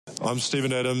I'm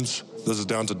Stephen Adams. This is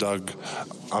Down to Doug.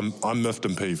 I'm miffed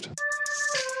and peeved.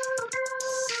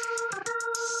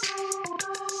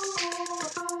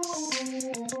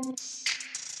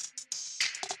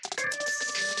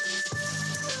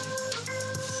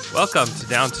 Welcome to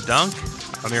Down to Dunk.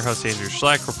 I'm your host, Andrew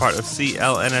Schleck. We're part of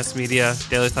CLNS Media,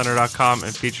 DailyThunder.com,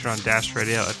 and featured on Dash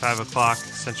Radio at 5 o'clock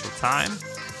Central Time.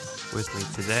 With me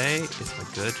today is my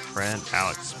good friend,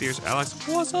 Alex Spears. Alex,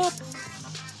 what's up?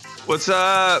 What's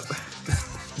up?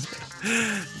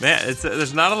 Man,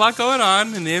 there's not a lot going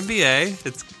on in the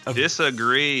NBA.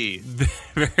 Disagree.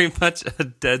 Very much a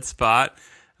dead spot.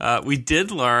 We did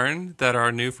learn that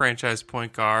our new franchise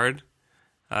point guard,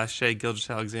 Shai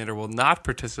Gilgeous-Alexander, will not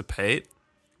participate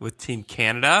with Team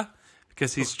Canada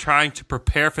because he's trying to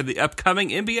prepare for the upcoming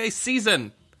NBA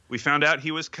season. We found out he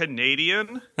was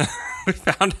Canadian. We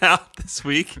found out this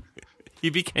week he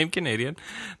became Canadian.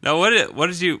 Now, what did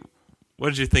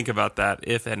you think about that,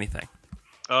 if anything?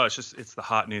 Oh, it's the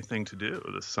hot new thing to do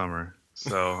this summer.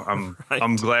 So I'm Right.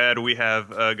 I'm glad we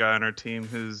have a guy on our team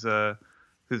who's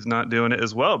not doing it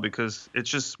as well, because it's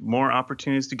just more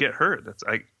opportunities to get hurt.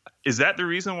 Is that the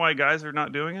reason why guys are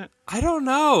not doing it? I don't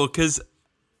know, because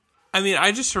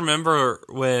I just remember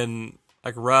when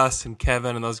like Russ and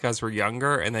Kevin and those guys were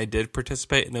younger and they did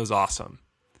participate, and it was awesome.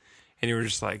 And you were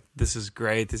just like, this is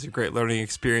great. These are great learning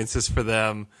experiences for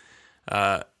them.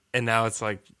 And now it's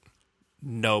like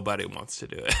nobody wants to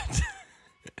do it.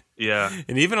 Yeah.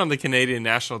 And even on the Canadian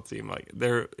national team, like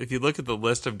if you look at the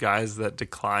list of guys that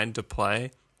declined to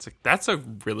play, it's like that's a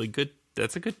good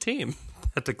team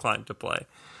that declined to play.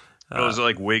 Was it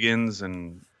like Wiggins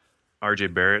and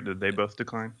RJ Barrett? Did they both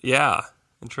decline? Yeah.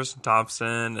 And Tristan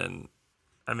Thompson, and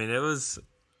it was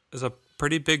a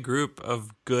pretty big group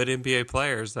of good NBA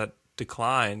players that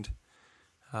declined.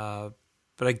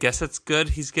 But I guess it's good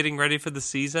he's getting ready for the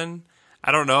season.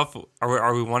 I don't know if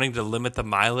are we wanting to limit the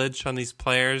mileage on these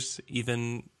players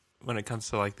even when it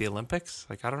comes to like the Olympics?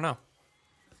 Like, I don't know.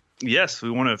 Yes, we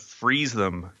want to freeze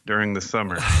them during the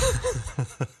summer and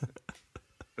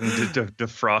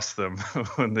defrost them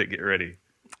when they get ready.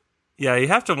 Yeah, you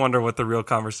have to wonder what the real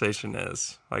conversation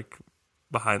is, like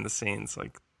behind the scenes.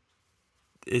 Like,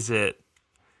 is it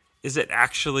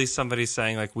actually somebody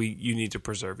saying like you need to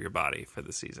preserve your body for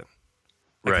the season?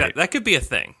 Like Right. That could be a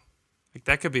thing. Like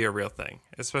that could be a real thing,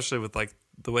 especially with like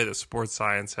the way that sports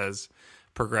science has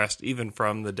progressed, even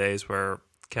from the days where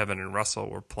Kevin and Russell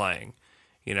were playing,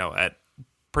 at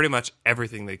pretty much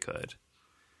everything they could.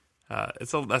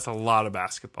 That's a lot of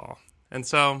basketball, and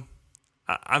so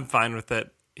I'm fine with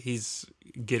it. He's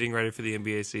getting ready for the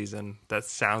NBA season. That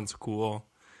sounds cool.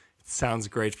 It sounds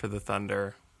great for the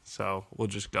Thunder, so we'll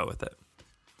just go with it.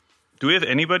 Do we have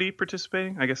anybody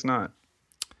participating? I guess not.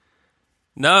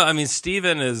 No,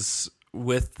 Steven is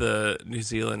with the New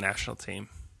Zealand national team.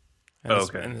 And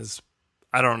okay.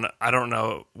 I don't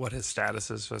know what his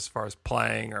status is as far as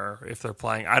playing or if they're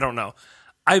playing. I don't know.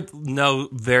 I know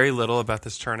very little about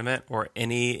this tournament or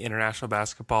any international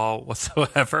basketball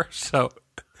whatsoever. So,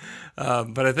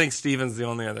 but I think Steven's the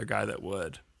only other guy that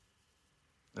would.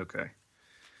 Okay.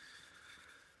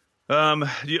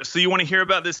 So you want to hear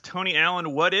about this Tony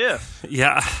Allen what if?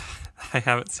 Yeah, I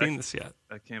haven't seen this yet.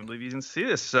 I can't believe you didn't see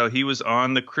this. So he was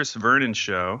on the Chris Vernon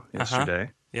show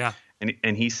yesterday. Yeah.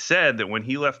 And he said that when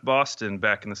he left Boston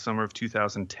back in the summer of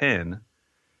 2010,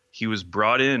 he was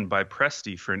brought in by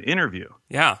Presti for an interview.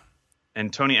 Yeah.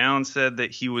 And Tony Allen said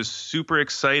that he was super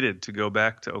excited to go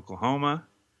back to Oklahoma.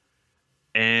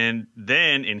 And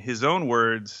then, in his own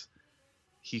words,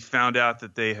 he found out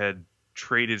that they had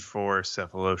traded for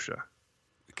Sefolosha.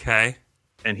 Okay.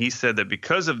 And he said that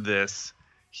because of this,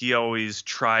 he always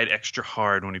tried extra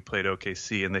hard when he played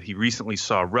OKC, and that he recently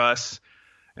saw Russ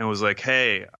and was like,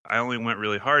 hey, I only went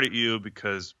really hard at you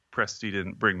because Presti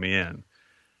didn't bring me in.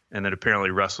 And then apparently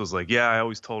Russ was like, yeah, I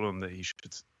always told him that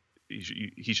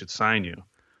he should sign you,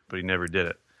 but he never did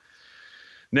it.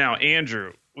 Now,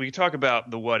 Andrew, we can talk about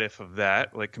the what if of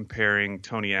that, like comparing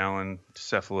Tony Allen to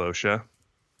Sefolosha.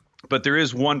 But there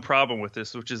is one problem with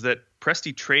this, which is that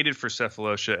Presti traded for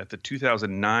Sefolosha at the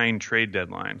 2009 trade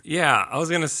deadline. Yeah, I was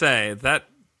going to say that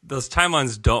those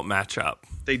timelines don't match up.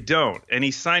 They don't. And he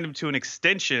signed him to an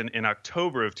extension in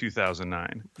October of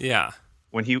 2009. Yeah.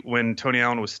 When Tony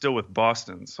Allen was still with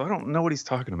Boston. So I don't know what he's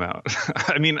talking about.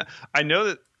 I know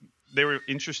that they were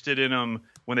interested in him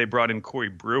when they brought in Corey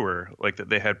Brewer, like that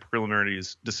they had preliminary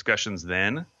discussions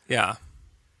then. Yeah.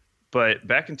 But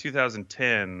back in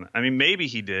 2010, maybe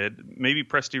he did. Maybe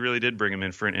Presti really did bring him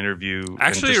in for an interview. I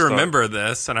actually remember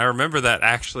this, and I remember that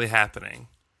actually happening.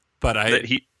 But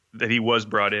that he was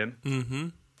brought in. Mm-hmm.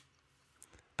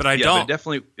 But I But don't.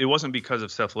 definitely, it wasn't because of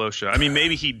Cephalosha. I mean,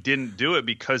 maybe he didn't do it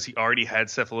because he already had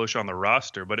Cephalosha on the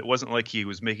roster, but it wasn't like he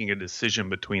was making a decision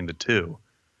between the two.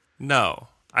 No.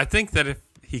 I think that if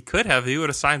he could have, he would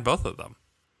have signed both of them.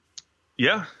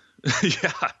 Yeah.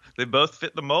 Yeah. They both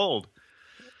fit the mold.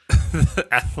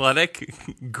 Athletic,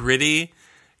 gritty,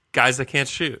 guys that can't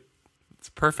shoot. It's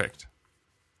perfect.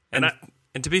 And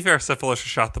to be fair, Cephalosha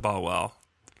shot the ball well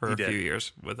for a few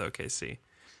years with OKC.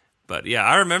 But yeah,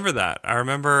 I remember that. I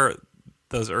remember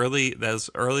those early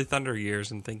Thunder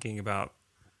years and thinking about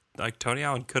like Tony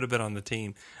Allen could have been on the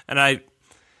team. And I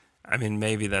mean,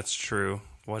 maybe that's true.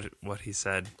 What he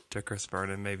said to Chris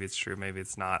Vernon, maybe it's true, maybe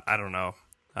it's not. I don't know.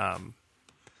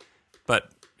 But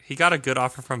he got a good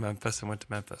offer from Memphis and went to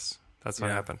Memphis. That's what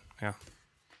happened. Yeah.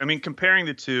 I mean, comparing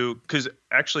the two, because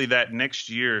actually that next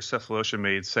year, Cephalosha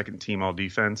made second team all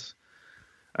defense.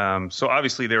 So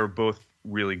obviously they were both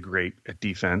really great at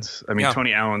defense. I mean,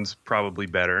 Tony Allen's probably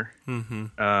better.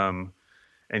 Mm-hmm.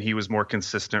 And he was more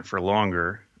consistent for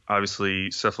longer. Obviously,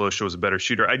 Cephalosha was a better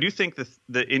shooter. I do think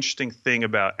the interesting thing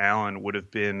about Allen would have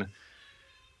been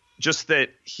just that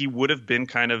he would have been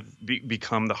kind of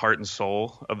become the heart and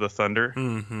soul of the Thunder.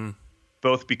 Mm-hmm.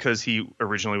 Both because he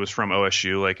originally was from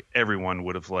OSU. Like, everyone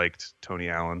would have liked Tony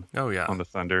Allen on the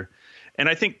Thunder. And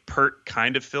I think Pert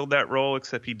kind of filled that role,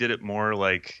 except he did it more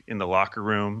like in the locker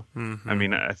room. Mm-hmm. I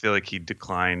mean, I feel like he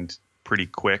declined pretty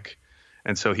quick.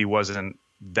 And so he wasn't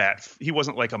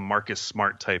like a Marcus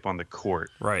Smart type on the court.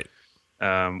 Right.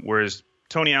 Whereas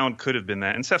Tony Allen could have been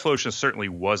that. And Cephalosha certainly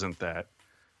wasn't that.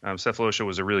 Cephalosha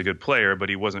was a really good player, but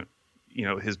he wasn't,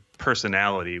 his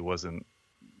personality wasn't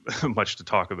much to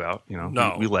talk about.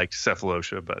 No. We liked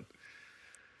Cephalosha, but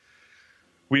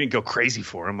we didn't go crazy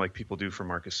for him like people do for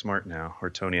Marcus Smart now, or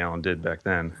Tony Allen did back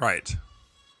then. Right.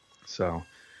 So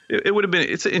it would have been,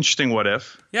 it's an interesting what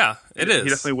if. Yeah, it is. He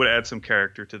definitely would add some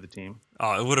character to the team.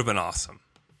 Oh, it would have been awesome.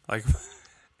 Like,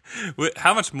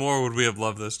 how much more would we have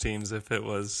loved those teams if it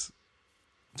was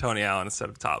Tony Allen instead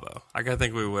of Tabo? Like, I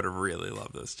think we would have really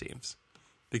loved those teams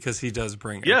because he does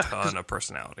bring a ton of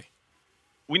personality.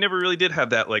 We never really did have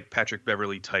that, like, Patrick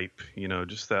Beverley type,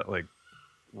 just that, like,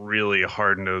 really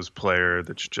hard-nosed player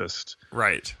that's just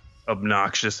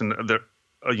obnoxious, and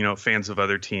fans of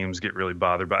other teams get really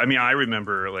bothered by. I mean, I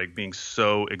remember like being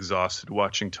so exhausted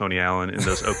watching Tony Allen in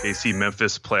those OKC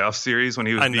Memphis playoff series when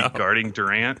he was guarding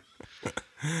Durant.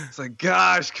 It's like,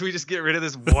 gosh, can we just get rid of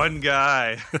this one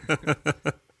guy?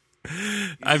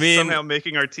 I mean, somehow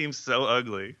making our team so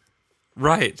ugly,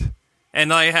 right?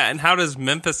 And how does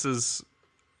Memphis's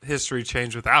history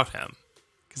change without him?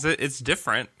 Because it's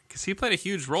different. Because he played a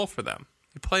huge role for them.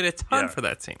 He played a ton for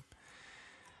that team.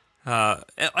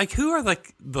 Like, who are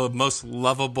like the most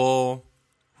lovable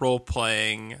role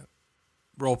players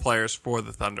for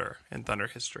the Thunder in Thunder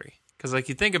history? Because like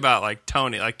you think about like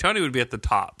Tony would be at the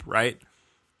top, right?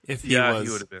 If he was,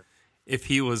 he would have been. If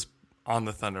he was on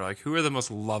the Thunder, like who are the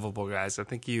most lovable guys?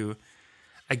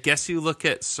 I guess you look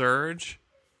at Serge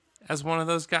as one of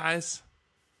those guys.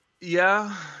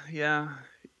 Yeah.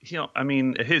 I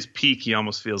mean, at his peak, he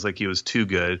almost feels like he was too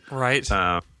good. Right.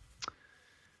 I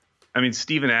mean,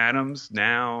 Steven Adams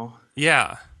now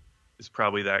is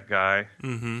probably that guy.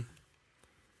 Mm-hmm.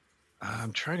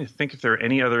 I'm trying to think if there are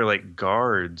any other, like,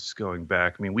 guards going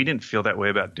back. I mean, we didn't feel that way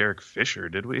about Derek Fisher,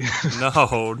 did we?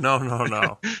 No.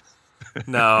 No.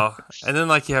 And then,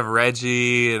 like, you have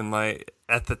Reggie, and, like,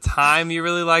 at the time you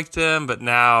really liked him, but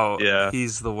now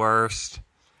he's the worst.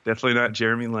 Definitely not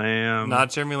Jeremy Lamb.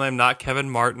 Not Kevin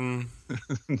Martin.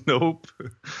 Nope.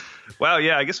 Wow,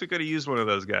 yeah, I guess we could have used one of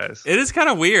those guys. It is kind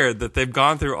of weird that they've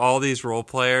gone through all these role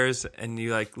players and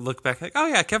you like look back like, oh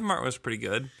yeah, Kevin Martin was pretty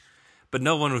good. But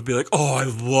no one would be like, oh, I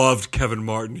loved Kevin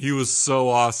Martin. He was so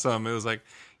awesome. It was like,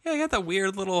 yeah, he got that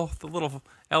weird little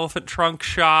elephant trunk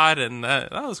shot, and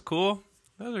that was cool.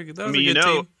 That was a good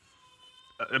team.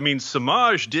 I mean,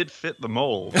 Samaj did fit the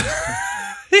mold.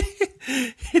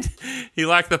 He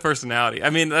lacked the personality. I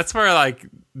mean, that's where like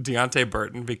Deontay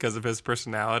Burton, because of his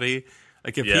personality,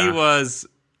 like if he was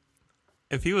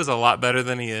a lot better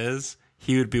than he is,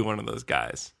 he would be one of those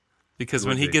guys. Because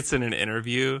when he gets in an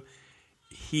interview,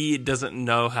 he doesn't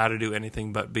know how to do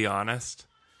anything but be honest.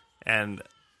 And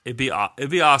it'd be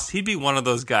awesome. He'd be one of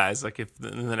those guys. Like if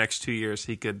in the next 2 years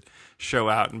he could show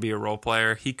out and be a role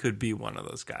player, he could be one of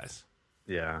those guys.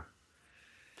 Yeah.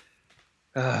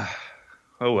 Oh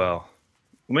well.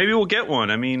 Maybe we'll get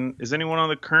one. I mean, is anyone on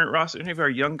the current roster? Any of our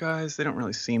young guys? They don't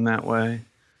really seem that way.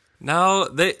 No,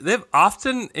 they've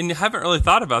often, and you haven't really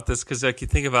thought about this because like you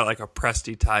think about like a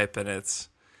Presti type, and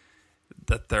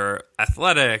that they're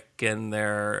athletic and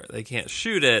they can't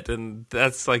shoot it, and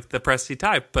that's like the Presti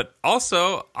type. But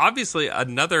also, obviously,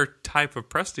 another type of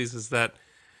Presties is that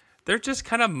they're just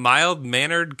kind of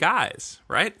mild-mannered guys,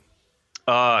 right?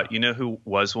 You know who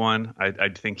was one? I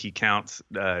think he counts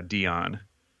Dion.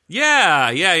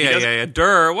 Yeah.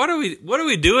 Durr, what are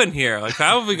we doing here? Like,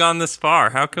 how have we gone this far?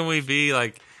 How can we be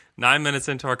like 9 minutes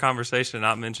into our conversation and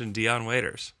not mention Dion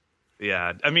Waiters?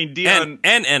 Yeah, I mean Dion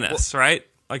and Ennis, right?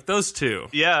 Like those two.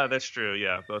 Yeah, that's true.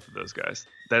 Yeah, both of those guys.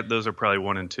 Those are probably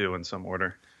 1 and 2 in some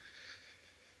order.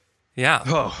 Yeah.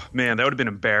 Oh man, that would have been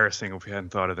embarrassing if we hadn't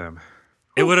thought of them.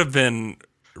 It would have been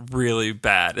really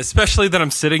bad, especially that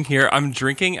I'm sitting here. I'm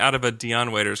drinking out of a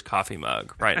Dion Waiters coffee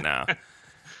mug right now,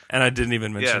 and I didn't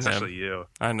even mention him. Yeah, it's actually you.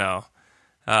 I know.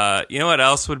 You know what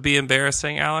else would be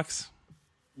embarrassing, Alex?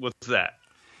 What's that?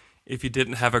 If you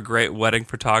didn't have a great wedding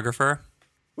photographer,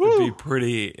 it would be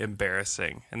pretty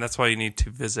embarrassing. And that's why you need to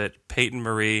visit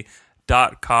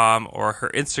PeytonMarie.com or her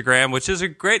Instagram, which is a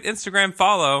great Instagram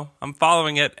follow. I'm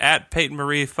following it at Peyton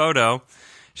Marie Photo.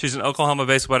 She's an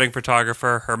Oklahoma-based wedding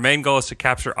photographer. Her main goal is to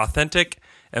capture authentic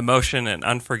emotion and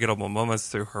unforgettable moments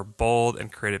through her bold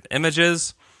and creative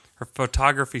images. Her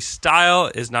photography style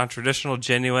is non-traditional,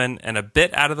 genuine, and a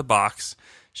bit out of the box.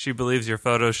 She believes your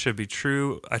photos should be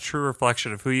a true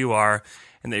reflection of who you are,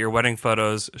 and that your wedding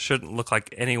photos shouldn't look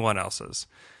like anyone else's.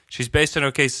 She's based in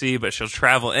OKC, but she'll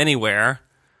travel anywhere.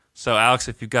 So, Alex,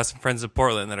 if you've got some friends in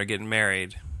Portland that are getting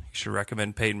married, you should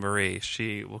recommend Peyton Marie.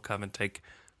 She will come and take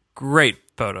great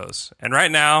photos. And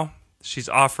right now, she's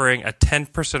offering a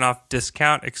 10% off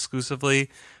discount exclusively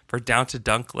for Down to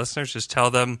Dunk listeners. Just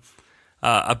tell them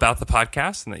about the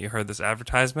podcast and that you heard this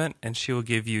advertisement, and she will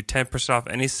give you 10% off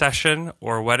any session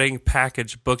or wedding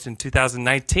package booked in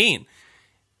 2019.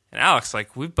 And Alex,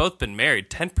 like, we've both been married.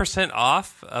 10%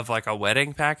 off of like a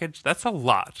wedding package, that's a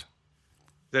lot.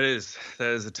 That is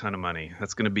a ton of money.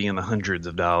 That's going to be in the hundreds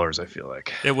of dollars, I feel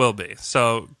like. It will be.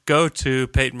 So go to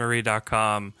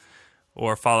PeytonMarie.com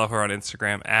or follow her on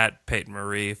Instagram at Peyton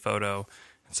Marie Photo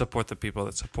and support the people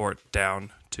that support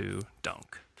Down to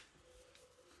Dunk.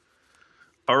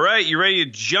 All right, you ready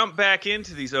to jump back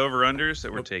into these over-unders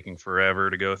that were taking forever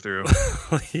to go through?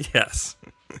 Yes.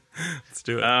 Let's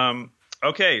do it.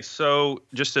 Okay, so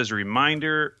just as a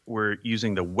reminder, we're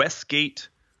using the Westgate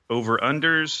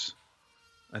over-unders.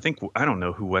 I don't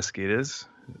know who Westgate is.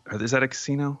 Is that a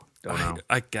casino? Don't know.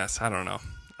 I guess I don't know.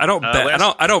 I don't bet.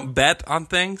 I don't bet on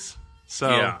things, so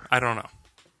yeah. I don't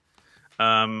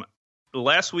know.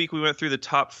 Last week we went through the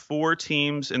top 4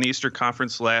 teams in the Eastern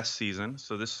Conference last season.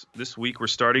 So this week we're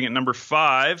starting at number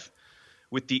 5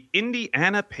 with the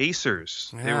Indiana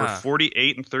Pacers. Yeah. They were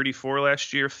 48-34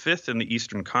 last year, 5th in the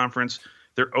Eastern Conference.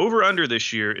 Their over/under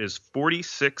this year is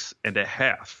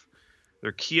 46.5.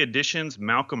 Their key additions,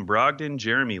 Malcolm Brogdon,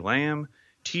 Jeremy Lamb,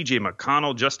 T.J.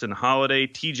 McConnell, Justin Holiday,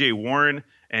 T.J. Warren,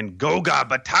 and Goga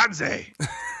Batadze.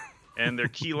 And their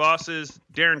key losses,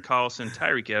 Darren Collison,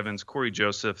 Tyreek Evans, Corey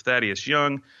Joseph, Thaddeus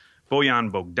Young,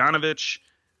 Bojan Bogdanovic,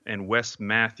 and Wes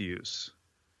Matthews.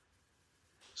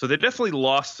 So they definitely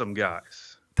lost some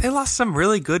guys. They lost some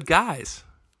really good guys.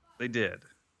 They did.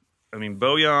 I mean,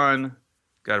 Bojan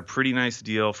got a pretty nice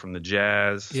deal from the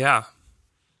Jazz. Yeah.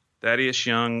 Thaddeus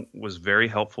Young was very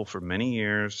helpful for many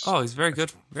years. Oh, he's very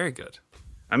good. Very good.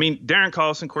 I mean, Darren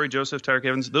Collison, Corey Joseph, Tyreek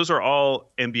Evans, those are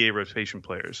all NBA rotation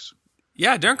players.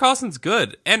 Yeah, Darren Collison's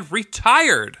good and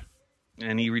retired.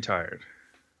 And he retired.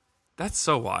 That's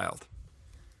so wild.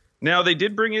 Now, they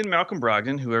did bring in Malcolm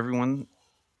Brogdon, who everyone...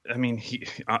 I mean,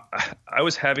 I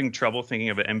was having trouble thinking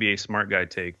of an NBA smart guy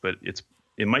take, but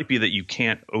it might be that you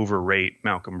can't overrate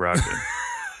Malcolm Brogdon.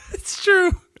 It's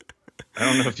true. I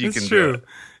don't know if you can do it.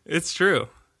 It's true.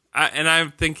 And I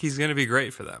think he's going to be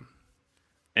great for them.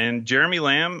 And Jeremy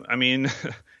Lamb, I mean,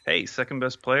 hey, second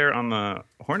best player on the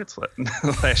Hornets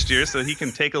last year, so he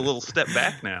can take a little step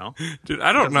back now. Dude,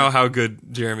 I don't know how good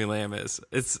Jeremy Lamb is.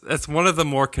 That's one of the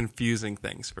more confusing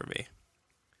things for me.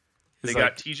 They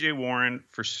got T.J. Warren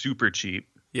for super cheap.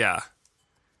 Yeah.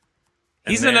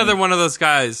 He's another one of those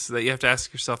guys that you have to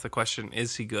ask yourself the question,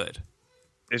 is he good?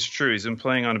 It's true. He's been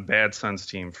playing on a bad Suns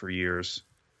team for years.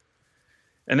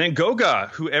 And then Goga,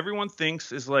 who everyone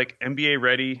thinks is like NBA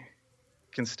ready,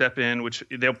 can step in, which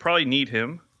they'll probably need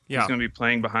him. Yeah. He's going to be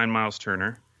playing behind Miles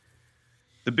Turner.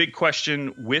 The big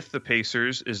question with the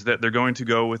Pacers is that they're going to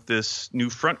go with this new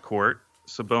front court,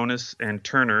 Sabonis and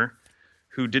Turner,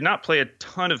 who did not play a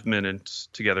ton of minutes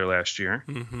together last year.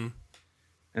 Mm-hmm.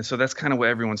 And so that's kind of what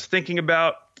everyone's thinking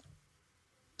about.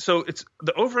 So it's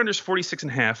the over-under is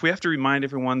 46.5. We have to remind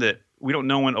everyone that we don't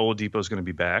know when Oladipo is going to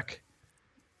be back.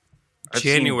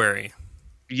 January.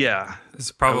 Yeah.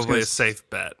 It's probably a safe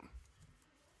bet.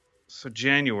 So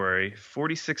January,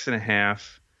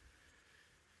 46.5.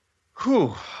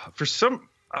 Whew.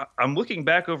 I'm looking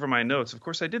back over my notes. Of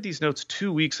course, I did these notes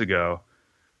 2 weeks ago,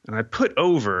 and I put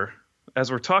over. As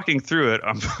we're talking through it,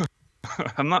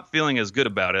 I'm not feeling as good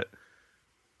about it.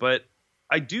 But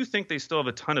I do think they still have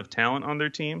a ton of talent on their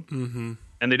team. Mm-hmm.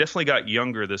 And they definitely got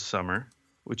younger this summer,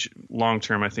 which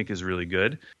long-term I think is really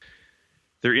good.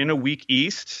 They're in a weak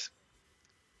East.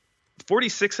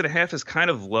 46.5 is kind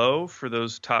of low for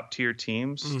those top-tier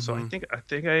teams. Mm-hmm. So I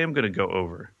think I am going to go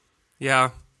over.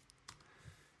 Yeah.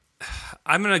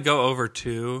 I'm going to go over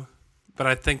too, but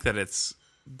I think that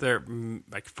they're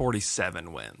like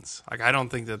 47 wins. Like, I don't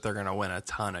think that they're going to win a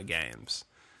ton of games.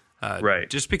 Right.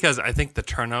 Just because I think the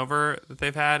turnover that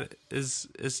they've had is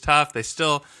tough. They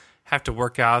still have to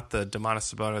work out the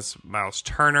Domantas Sabonis, Miles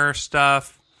Turner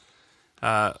stuff.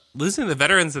 Losing the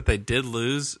veterans that they did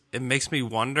lose, it makes me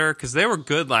wonder, because they were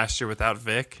good last year without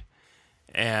Vic,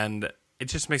 and it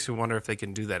just makes me wonder if they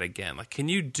can do that again. Like, can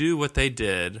you do what they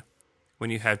did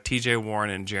when you have T.J. Warren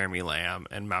and Jeremy Lamb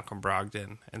and Malcolm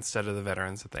Brogdon instead of the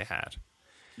veterans that they had?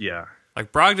 Yeah.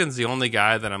 Like, Brogdon's the only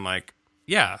guy that I'm like,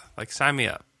 yeah, like, sign me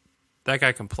up. That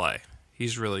guy can play.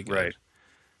 He's really good. Right.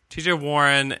 T.J.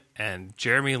 Warren and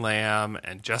Jeremy Lamb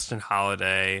and Justin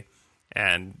Holiday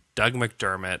and Doug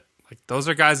McDermott, like, those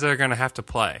are guys that are going to have to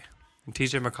play. And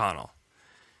T.J. McConnell.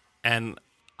 And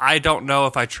I don't know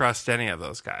if I trust any of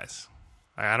those guys.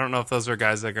 I don't know if those are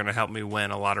guys that are going to help me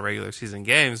win a lot of regular season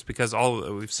games, because all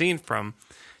that we've seen from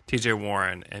T.J.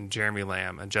 Warren and Jeremy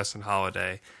Lamb and Justin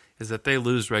Holiday is that they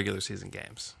lose regular season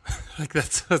games. Like,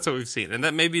 that's what we've seen. And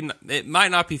that it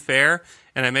might not be fair,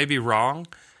 and I may be wrong,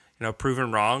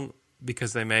 proven wrong,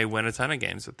 because they may win a ton of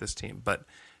games with this team. But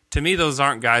to me, those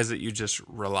aren't guys that you just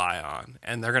rely on,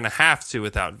 and they're going to have to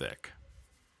without Vic.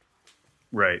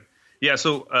 Right. Yeah,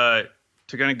 so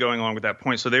to kind of going along with that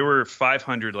point, so they were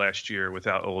 500 last year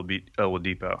without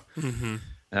Oladipo. Mm-hmm.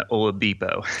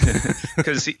 Oladipo.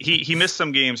 Because he missed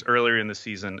some games earlier in the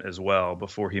season as well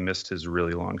before he missed his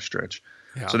really long stretch.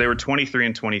 Yeah. So they were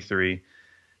 23-23.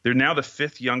 They're now the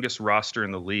 5th youngest roster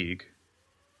in the league,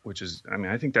 which is,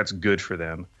 I think that's good for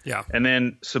them. Yeah. And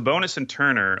then Sabonis and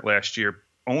Turner last year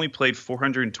only played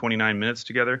 429 minutes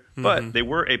together, but they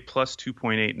were a plus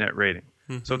 2.8 net rating.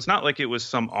 Mm-hmm. So it's not like it was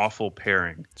some awful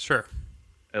pairing. Sure.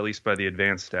 At least by the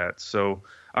advanced stats. So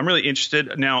I'm really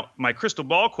interested. Now, my crystal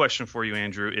ball question for you,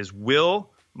 Andrew, is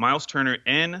will Miles Turner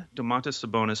and Domantas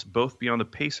Sabonis both be on the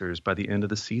Pacers by the end of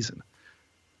the season?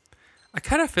 I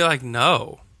kind of feel like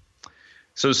no.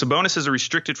 So Sabonis is a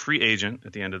restricted free agent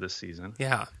at the end of the season.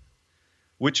 Yeah.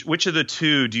 Which of the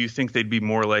two do you think they'd be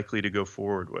more likely to go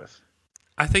forward with?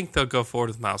 I think they'll go forward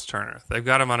with Miles Turner. They've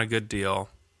got him on a good deal.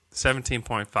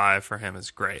 17.5 for him is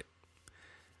great.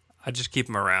 I just keep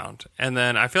him around. And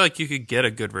then I feel like you could get a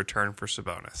good return for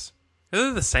Sabonis. Are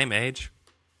they the same age?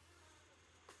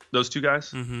 Those two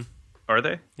guys? Mm-hmm. Are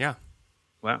they? Yeah.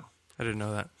 Wow. I didn't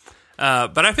know that.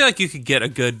 But I feel like you could get a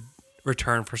good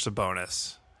return for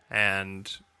Sabonis.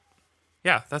 And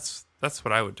yeah, that's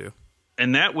what I would do.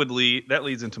 And that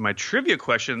leads into my trivia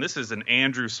question. This is an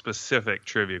Andrew specific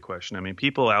trivia question.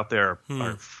 People out there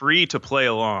are free to play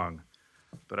along.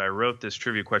 But I wrote this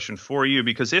trivia question for you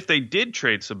because if they did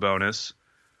trade Sabonis,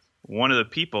 one of the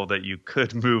people that you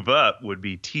could move up would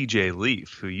be TJ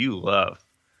Leaf, who you love.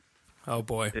 Oh,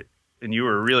 boy. And you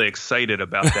were really excited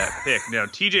about that pick. Now,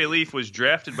 TJ Leaf was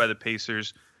drafted by the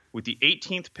Pacers with the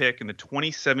 18th pick in the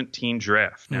 2017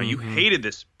 draft. Now, you hated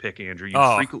this pick, Andrew.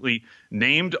 You frequently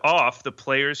named off the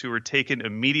players who were taken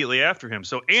immediately after him.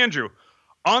 So, Andrew,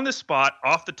 on the spot,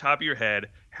 off the top of your head,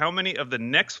 how many of the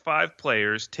next 5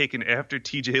 players taken after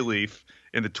TJ Leaf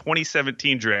in the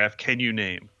 2017 draft can you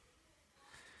name?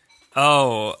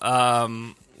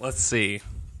 Let's see.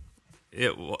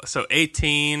 So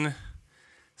 18.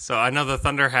 So I know the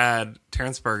Thunder had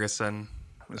Terrence Ferguson.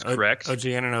 That's correct. OG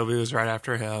Anunoby was right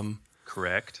after him.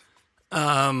 Correct.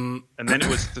 And then it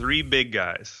was 3 big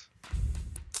guys.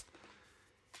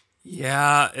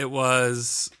 Yeah, it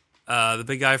was the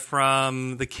big guy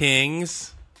from the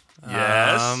Kings.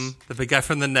 Yes. The big guy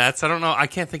from the Nets. I don't know. I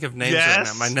can't think of names right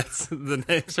now. The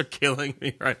names are killing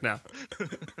me right now.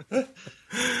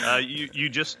 You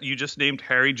just named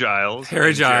Harry Giles.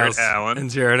 Harry Giles. Jared Allen.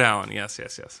 And Jared Allen. Yes.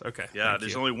 Okay. Yeah,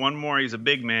 there's only one more. He's a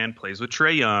big man, plays with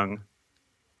Trae Young.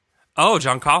 Oh,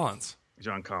 John Collins.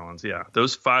 John Collins, yeah.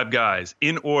 Those 5 guys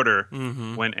in order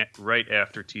went right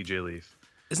after TJ Leaf.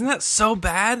 Isn't that so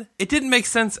bad? It didn't make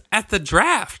sense at the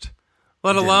draft,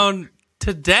 let alone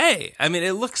today.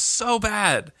 It looks so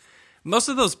bad. Most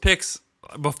of those picks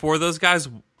before those guys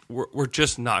were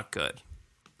just not good.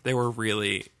 It was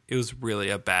really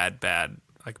a bad,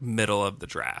 like middle of the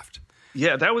draft.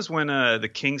 Yeah, that was when the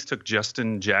Kings took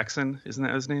Justin Jackson. Isn't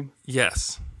that his name?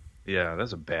 Yes. Yeah,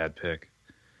 that's a bad pick.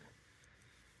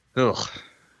 Ugh.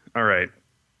 All right.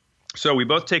 So we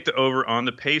both take the over on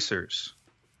the Pacers.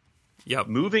 Yep.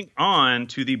 Moving on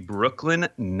to the Brooklyn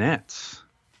Nets,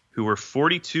 who were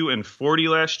 42-40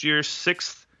 last year,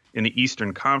 6th in the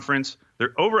Eastern Conference.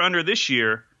 They're over-under this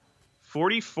year,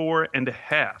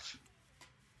 44.5.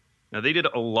 Now, they did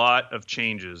a lot of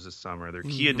changes this summer. Their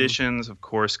key additions, of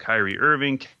course, Kyrie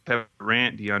Irving, Kevin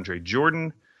Durant, DeAndre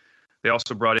Jordan. They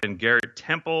also brought in Garrett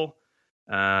Temple,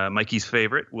 Mikey's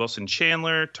favorite, Wilson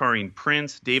Chandler, Taurean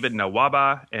Prince, David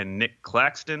Nawaba, and Nick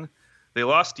Claxton. They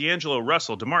lost D'Angelo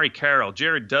Russell, Damari Carroll,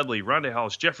 Jared Dudley, Rondae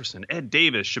Hollis-Jefferson, Ed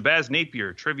Davis, Shabazz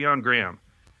Napier, Trevion Graham.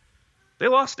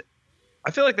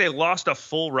 I feel like they lost a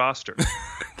full roster.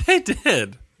 They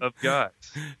did. Of guys.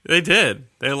 They did.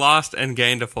 They lost and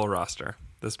gained a full roster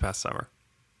this past summer.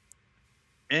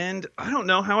 And I don't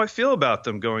know how I feel about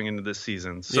them going into this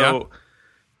season. So,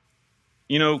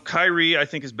 Kyrie, I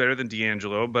think, is better than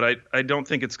D'Angelo, but I don't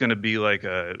think it's going to be like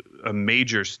a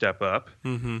major step up.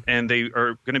 Mm-hmm. And they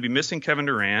are going to be missing Kevin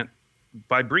Durant.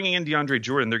 By bringing in DeAndre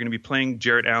Jordan, they're going to be playing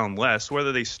Jarrett Allen less.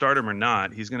 Whether they start him or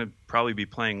not, he's going to probably be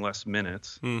playing less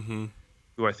minutes, who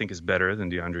I think is better than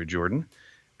DeAndre Jordan.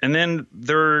 And then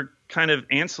there are kind of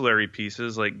ancillary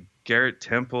pieces like Garrett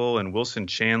Temple and Wilson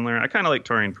Chandler. I kind of like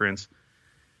Taurean Prince.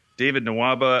 David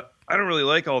Nawaba, I don't really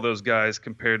like all those guys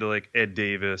compared to like Ed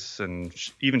Davis and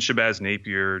even Shabazz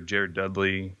Napier, Jared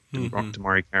Dudley,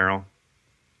 Damari Carroll.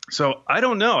 So I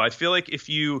don't know. I feel like if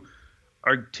you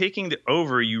are taking the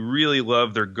over, you really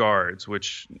love their guards,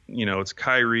 which, it's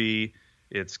Kyrie,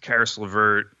 it's Karis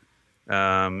LeVert,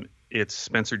 it's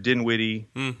Spencer Dinwiddie.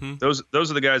 Mm-hmm. Those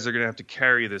are the guys that are going to have to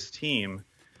carry this team.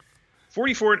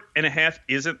 44.5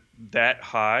 isn't that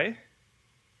high,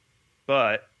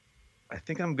 but I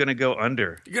think I'm going to go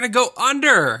under. You're going to go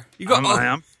under.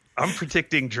 I'm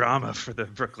predicting drama for the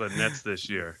Brooklyn Nets this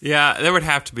year. Yeah, there would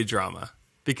have to be drama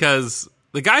because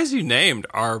the guys you named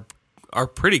are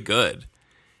pretty good.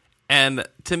 And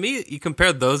to me, you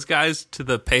compare those guys to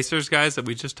the Pacers guys that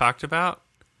we just talked about.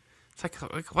 It's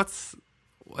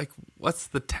like what's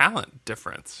the talent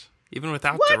difference? Even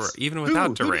without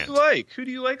Durant. Who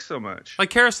do you like so much? Like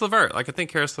Karis LeVert. I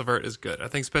think Karis LeVert is good. I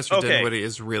think Spencer Dinwiddie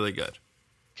is really good.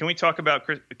 Can we talk about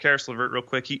Karis LeVert real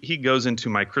quick? He goes into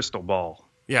my crystal ball.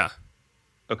 Yeah.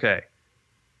 Okay.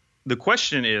 The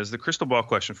crystal ball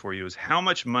question for you is how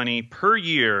much money per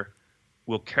year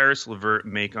will Karis LeVert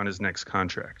make on his next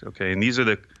contract? Okay, and these are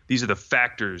the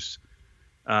factors.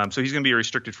 So he's going to be a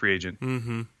restricted free agent.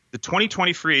 Mm-hmm. The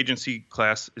 2020 free agency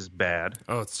class is bad.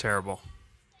 Oh, it's terrible.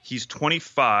 He's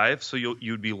 25, so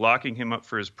you'd be locking him up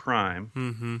for his prime.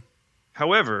 Mm-hmm.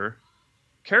 However,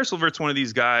 Karis LeVert's one of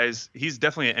these guys. He's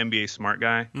definitely an NBA smart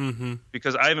guy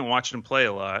because I haven't watched him play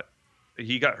a lot.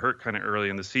 He got hurt kind of early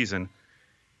in the season.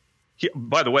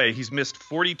 By the way, he's missed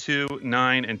 42,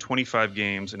 9, and 25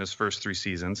 games in his first 3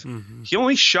 seasons. Mm-hmm. He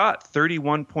only shot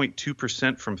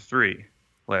 31.2% from 3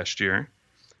 last year.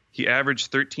 He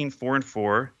averaged 13, 4, and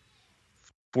 4,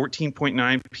 14.9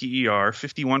 PER,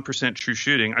 51% true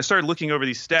shooting. I started looking over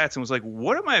these stats and was like,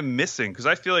 what am I missing? Because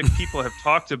I feel like people have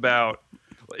talked about.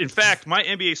 In fact, my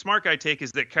NBA smart guy take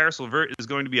is that Karis LeVert is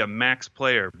going to be a max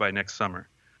player by next summer.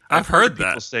 I've heard that.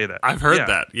 People say that. I've heard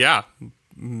that. Yeah,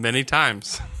 many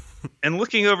times. And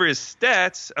looking over his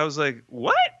stats, I was like,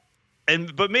 what?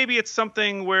 But maybe it's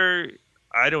something where,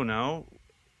 I don't know,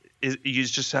 you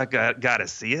just got to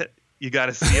see it. You got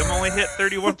to see him only hit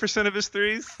 31% of his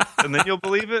threes, and then you'll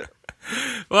believe it.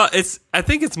 Well, I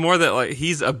think it's more that like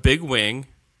he's a big wing.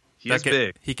 He's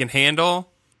big. He can handle.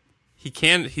 He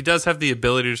does have the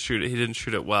ability to shoot it. He didn't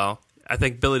shoot it well. I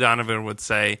think Billy Donovan would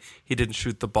say he didn't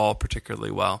shoot the ball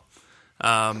particularly well.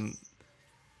 I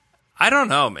don't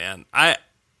know, man.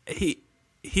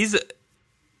 He's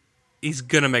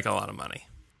gonna make a lot of money.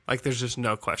 Like there's just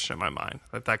no question in my mind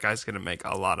that guy's gonna make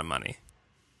a lot of money.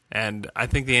 And I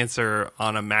think the answer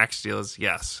on a max deal is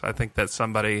yes. I think that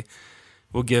somebody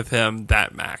will give him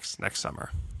that max next summer.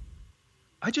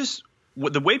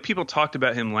 The way people talked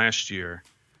about him last year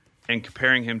and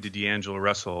comparing him to D'Angelo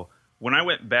Russell, when I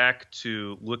went back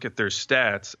to look at their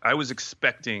stats, I was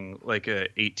expecting like a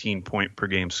 18 point per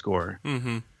game score.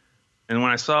 Mm-hmm. And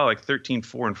when I saw like 13,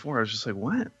 4, and 4, I was just like,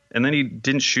 what? And then he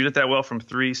didn't shoot it that well from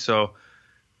 3. So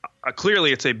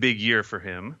clearly it's a big year for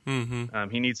him. Mm-hmm.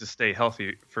 He needs to stay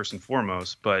healthy first and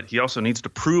foremost, but he also needs to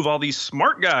prove all these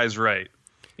smart guys right.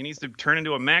 He needs to turn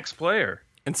into a max player.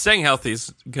 And staying healthy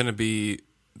is going to be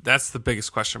that's the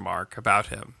biggest question mark about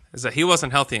him, is that he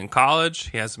wasn't healthy in college.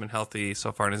 He hasn't been healthy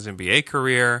so far in his NBA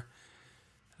career.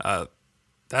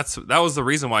 that was the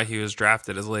reason why he was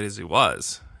drafted as late as he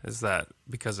was, is that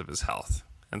because of his health.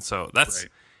 And so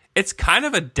it's kind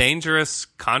of a dangerous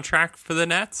contract for the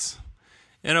Nets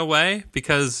in a way,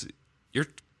 because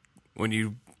when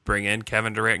you bring in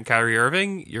Kevin Durant and Kyrie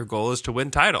Irving, your goal is to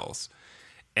win titles.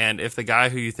 And if the guy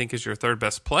who you think is your third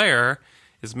best player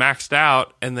is maxed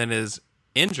out and then is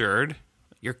injured,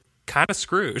 you're kind of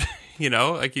screwed.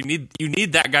 Like you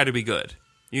need that guy to be good.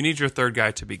 You need your third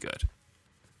guy to be good.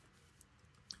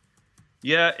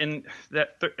 Yeah, and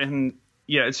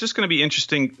it's just going to be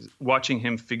interesting watching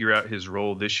him figure out his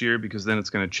role this year, because then it's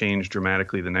going to change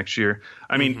dramatically the next year.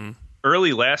 I mean,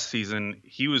 early last season,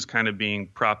 he was kind of being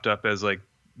propped up as like,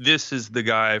 this is the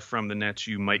guy from the Nets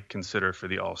you might consider for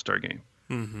the All-Star game.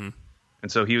 Mm-hmm.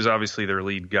 And so he was obviously their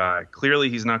lead guy. Clearly,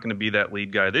 he's not going to be that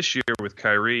lead guy this year with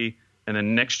Kyrie, and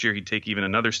then next year he'd take even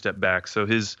another step back. So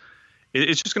it's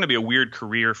just going to be a weird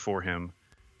career for him,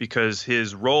 because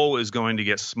his role is going to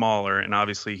get smaller, and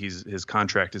obviously his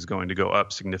contract is going to go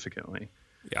up significantly.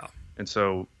 Yeah. And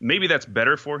so maybe that's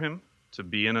better for him to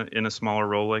be in a smaller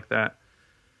role like that.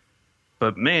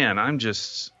 But man,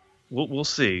 we'll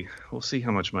see. We'll see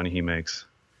how much money he makes.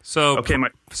 So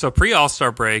pre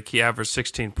All-Star break, he averaged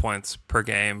 16 points per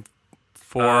game,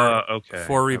 4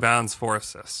 rebounds, 4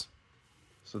 assists.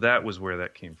 So that was where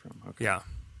that came from. Okay. Yeah.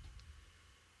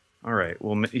 All right.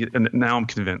 Well, now I'm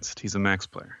convinced he's a max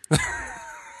player.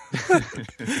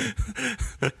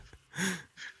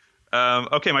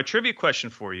 Okay, my trivia question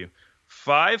for you: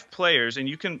 5 players, and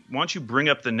why don't you bring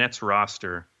up the Nets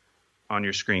roster on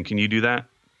your screen? Can you do that?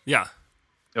 Yeah.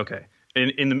 Okay.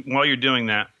 And while you're doing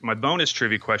that, my bonus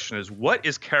trivia question is: what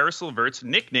is Karis LeVert's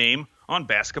nickname on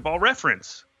Basketball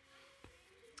Reference?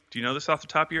 Do you know this off the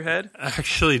top of your head? I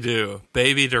actually do.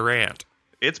 Baby Durant.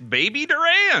 It's Baby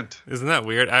Durant. Isn't that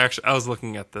weird? I was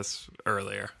looking at this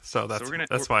earlier, so that's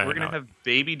why we're gonna have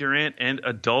Baby Durant and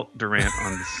Adult Durant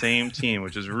on the same team,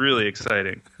 which is really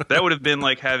exciting. That would have been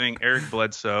like having Eric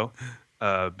Bledsoe,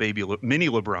 mini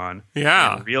LeBron,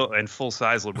 and real and full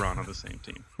size LeBron on the same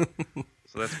team.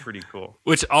 So that's pretty cool.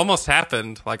 Which almost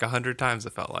happened like 100 times.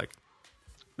 It felt like.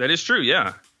 That is true.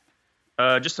 Yeah.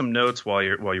 Just some notes while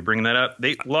you're bringing that up.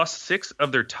 They lost 6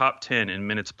 of their top 10 in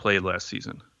minutes played last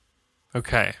season.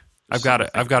 Okay, I've got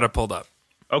it pulled up.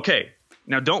 Okay,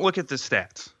 now don't look at the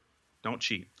stats. Don't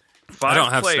cheat. I don't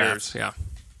have stats. Yeah.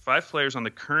 5 players on the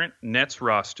current Nets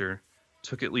roster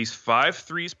took at least 5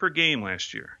 threes per game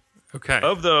last year. Okay.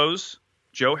 Of those,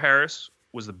 Joe Harris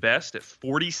was the best at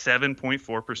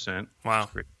 47.4%. Wow.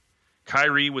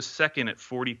 Kyrie was second at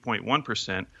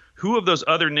 40.1%. Who of those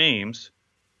other names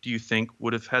do you think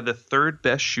would have had the third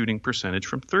best shooting percentage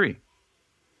from 3?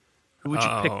 Who would you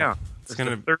pick out as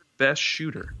the third best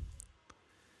shooter?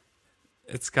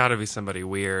 It's got to be somebody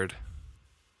weird.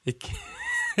 Is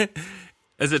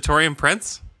it Taurean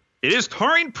Prince? It is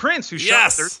Taurean Prince, who shot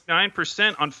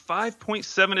 39% on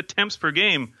 5.7 attempts per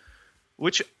game,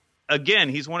 which, again,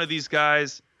 he's one of these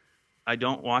guys I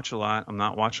don't watch a lot. I'm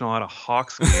not watching a lot of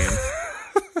Hawks games.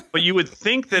 But you would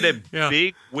think that a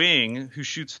big wing who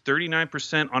shoots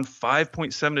 39% on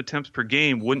 5.7 attempts per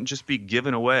game wouldn't just be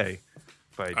given away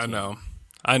by a team.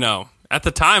 I know. At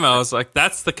the time, I was like,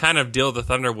 that's the kind of deal the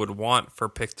Thunder would want for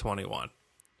pick 21,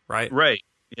 right? Right,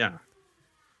 yeah.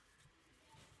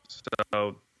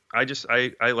 So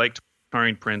I liked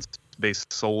Taurean Prince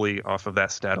based solely off of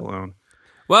that stat alone.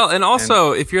 Well, and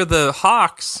also, if you're the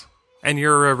Hawks and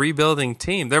you're a rebuilding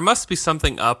team, there must be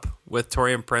something up with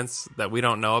Taurean Prince that we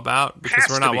don't know about because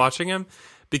we're not watching him.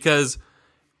 Because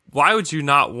why would you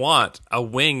not want a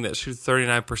wing that shoots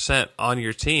 39% on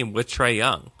your team with Trae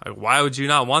Young? Like, why would you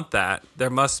not want that? There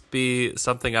must be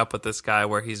something up with this guy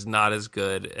where he's not as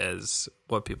good as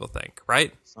what people think,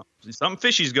 right? Something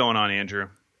fishy's going on, Andrew.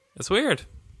 It's weird.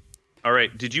 All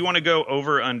right. Did you want to go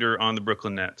over under on the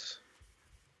Brooklyn Nets?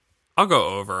 I'll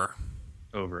go over.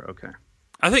 Over, okay.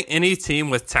 I think any team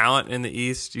with talent in the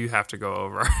East, you have to go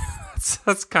over.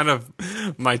 That's kind of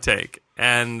my take.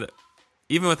 And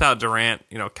even without Durant,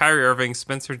 Kyrie Irving,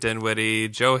 Spencer Dinwiddie,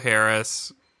 Joe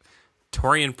Harris,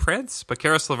 Taurean Prince, but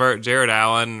Karis LeVert, Jared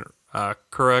Allen,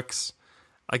 Crooks,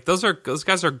 like those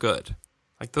guys are good.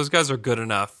 Like those guys are good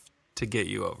enough to get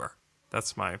you over.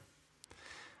 That's my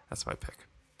pick.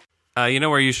 You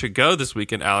know where you should go this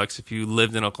weekend, Alex, if you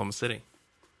lived in Oklahoma City?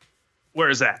 Where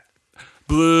is that?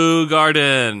 Blue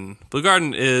Garden. Blue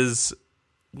Garden is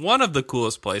one of the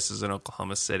coolest places in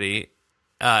Oklahoma City.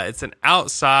 It's an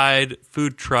outside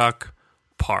food truck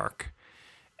park,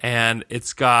 and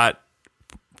it's got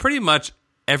pretty much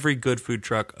every good food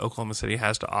truck Oklahoma City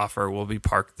has to offer will be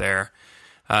parked there.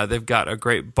 They've got a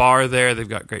great bar there. They've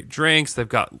got great drinks. They've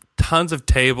got tons of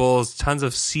tables, tons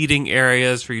of seating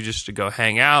areas for you just to go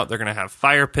hang out. They're going to have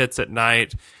fire pits at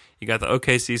night. You got the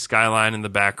OKC skyline in the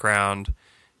background.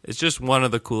 It's just one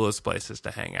of the coolest places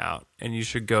to hang out, and you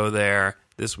should go there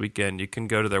this weekend. You can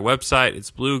go to their website.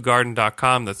 It's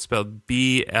bluegarden.com. That's spelled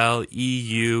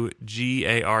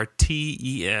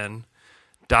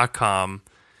BLEUGARTEN.com.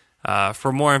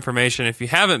 For more information. If you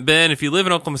haven't been, if you live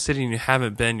in Oklahoma City and you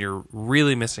haven't been, you're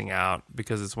really missing out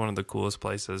because it's one of the coolest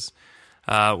places.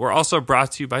 We're also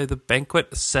brought to you by the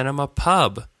Banquet Cinema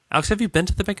Pub. Alex, have you been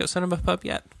to the Banquet Cinema Pub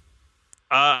yet?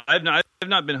 I've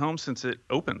not been home since it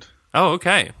opened. Oh,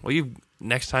 okay. Well,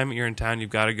 next time you're in town, you've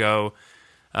got to go.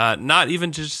 Not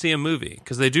even just see a movie,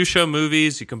 because they do show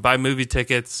movies. You can buy movie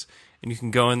tickets, and you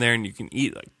can go in there and you can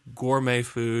eat like gourmet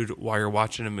food while you're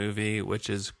watching a movie, which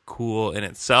is cool in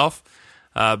itself.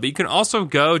 But you can also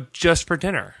go just for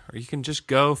dinner, or you can just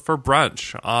go for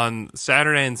brunch. On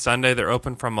Saturday and Sunday, they're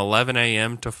open from 11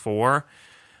 a.m. to 4,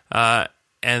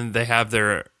 and they have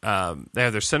their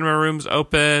cinema rooms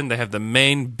open. They have the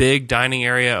main big dining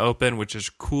area open, which is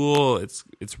cool. It's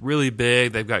really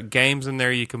big. They've got games in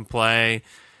there you can play.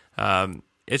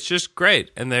 It's just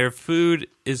great, and their food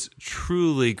is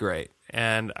truly great.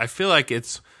 And I feel like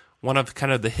it's one of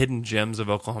kind of the hidden gems of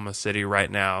Oklahoma City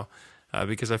right now,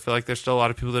 because I feel like there's still a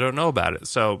lot of people that don't know about it.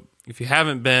 So if you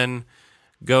haven't been,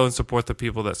 go and support the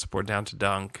people that support Down to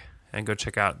Dunk, and go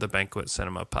check out the Banquet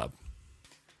Cinema Pub.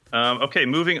 Okay,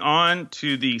 moving on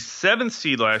to the 7th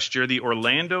seed last year, the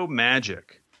Orlando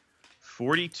Magic,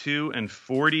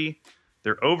 42-40.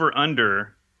 Their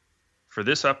over-under for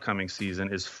this upcoming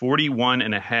season is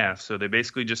 41.5. So they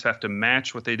basically just have to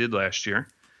match what they did last year.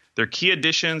 Their key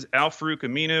additions, Al-Farouq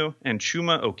Aminu and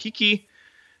Chuma Okeke.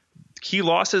 Key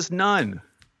losses, none.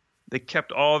 They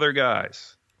kept all their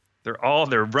guys. They're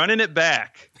running it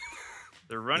back.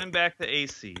 They're running back the A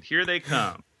seed. Here they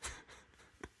come.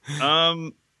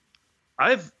 For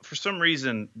some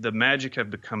reason, the Magic have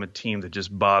become a team that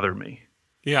just bother me.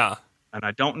 Yeah. And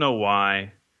I don't know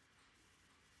why.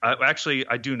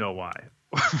 I do know why.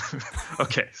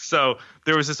 Okay, so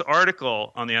there was this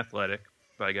article on The Athletic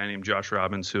by a guy named Josh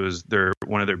Robbins, who is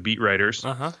one of their beat writers.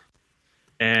 Uh-huh.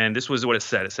 And this was what it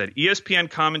said. It said,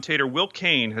 ESPN commentator Will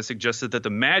Cain has suggested that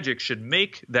the Magic should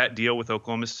make that deal with the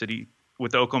Oklahoma City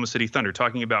Thunder,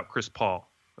 talking about Chris Paul.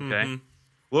 Okay. Mm-hmm.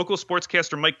 Local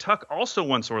sportscaster Mike Tuck also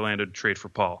wants Orlando to trade for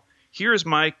Paul. Here is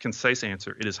my concise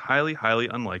answer. It is highly, highly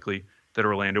unlikely that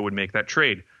Orlando would make that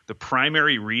trade. The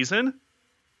primary reason?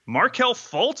 Markelle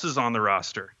Fultz is on the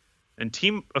roster, and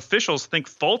team officials think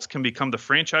Fultz can become the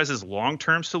franchise's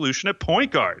long-term solution at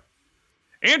point guard.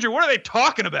 Andrew, what are they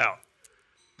talking about?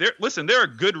 There are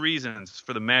good reasons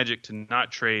for the Magic to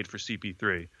not trade for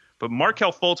CP3, but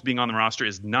Markelle Fultz being on the roster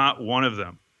is not one of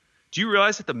them. Do you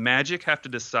realize that the Magic have to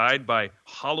decide by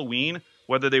Halloween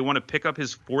whether they want to pick up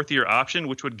his fourth-year option,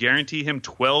 which would guarantee him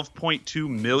 $12.2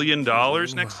 million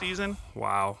next season?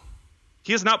 Wow.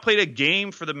 He has not played a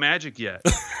game for the Magic yet.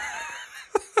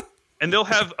 And they'll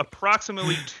have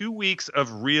approximately 2 weeks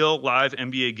of real live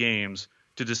NBA games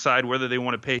to decide whether they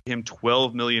want to pay him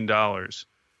 $12 million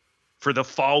for the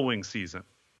following season.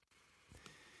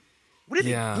 What are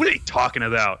they talking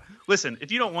about? Listen,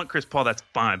 if you don't want Chris Paul, that's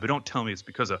fine, but don't tell me it's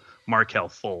because of Markelle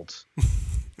Fultz.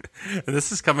 And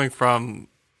this is coming from,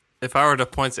 if I were to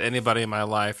point to anybody in my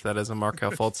life that is a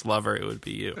Markelle Fultz lover, it would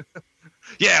be you.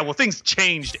 Yeah, well, things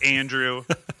changed, Andrew.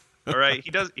 All right,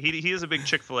 he is a big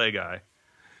Chick-fil-A guy.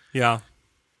 Yeah.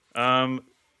 I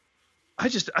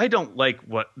don't like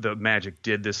what the Magic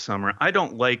did this summer.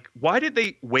 Why did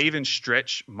they waive and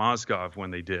stretch Mozgov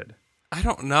when they did? I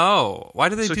don't know. Why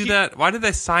did they do that? Why did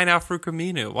they sign Al-Farouq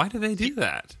Aminu? Why did they do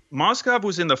that? Mozgov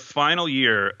was in the final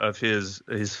year of his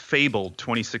fabled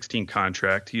 2016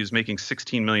 contract. He was making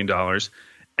 $16 million,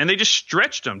 and they just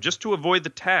stretched him just to avoid the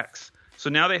tax. So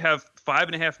now they have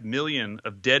 $5.5 million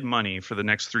of dead money for the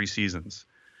next 3 seasons.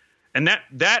 And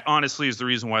that honestly is the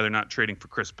reason why they're not trading for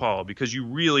Chris Paul, because you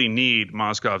really need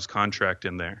Mozgov's contract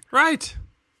in there. Right.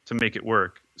 To make it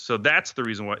work. So that's the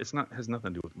reason why has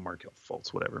nothing to do with Markelle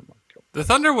Fultz, whatever. The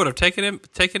Thunder would have taken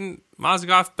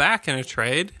Mozgov back in a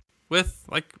trade with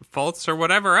like Fultz or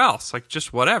whatever else, like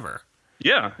just whatever.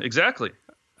 Yeah, exactly.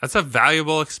 That's a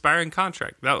valuable expiring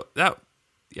contract.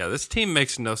 This team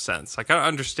makes no sense. Like I don't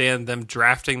understand them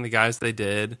drafting the guys they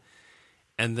did,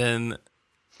 and then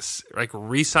like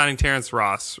re-signing Terrence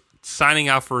Ross, signing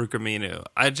Al-Farouq Aminu.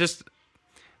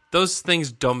 Those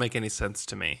things don't make any sense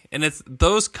to me. And it's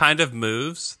those kind of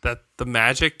moves that the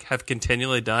Magic have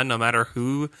continually done, no matter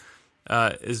who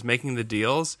is making the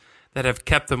deals, that have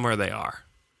kept them where they are.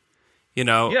 You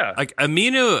know, like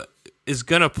Aminu is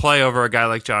going to play over a guy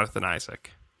like Jonathan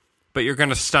Isaac, but you're going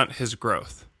to stunt his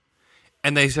growth.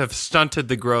 and they have stunted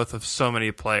the growth of so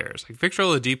many players. Like Victor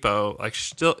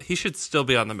Oladipo, he should still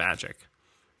be on the Magic.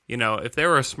 If they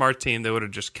were a smart team, they would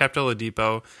have just kept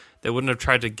Oladipo. They wouldn't have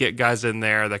tried to get guys in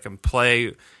there that can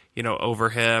play, over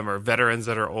him, or veterans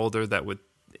that are older that would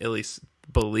at least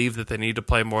believe that they need to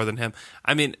play more than him.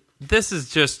 I mean, it's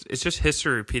just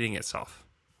history repeating itself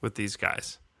with these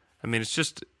guys. I mean,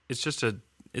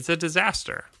 it's a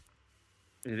disaster.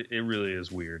 It really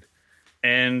is weird.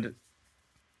 And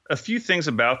a few things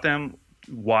about them,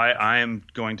 why I am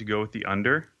going to go with the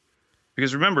under.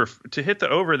 Because remember, to hit the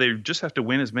over, they just have to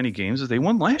win as many games as they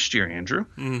won last year, Andrew.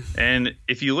 And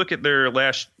if you look at their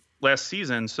last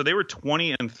season, so they were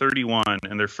 20-31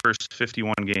 in their first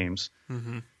 51 games.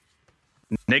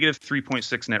 Negative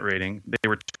 3.6 net rating. They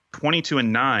were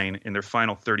 22-9 in their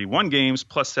final 31 games,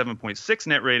 plus 7.6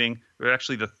 net rating. They're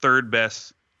actually the third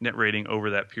best net rating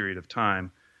over that period of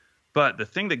time. But the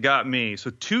thing that got me,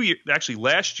 so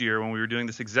last year when we were doing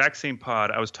this exact same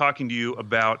pod, I was talking to you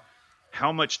about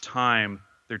how much time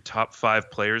their top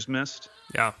 5 players missed.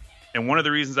 Yeah. And one of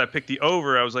the reasons I picked the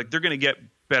over, I was like, they're going to get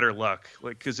better luck,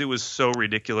 because it was so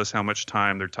ridiculous how much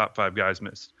time their top 5 guys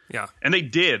missed. Yeah. And they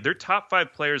did. Their top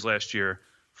 5 players last year,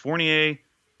 Fournier,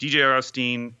 DJ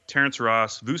Augustin, Terrence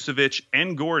Ross, Vucevic,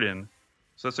 and Gordon.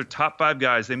 So that's their top 5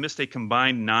 guys. They missed a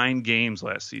combined 9 games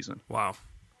last season. Wow.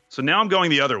 So now I'm going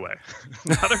the other way.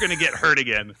 Now they're going to get hurt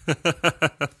again.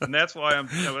 And that's why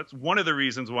that's one of the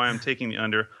reasons why I'm taking the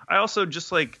under. I also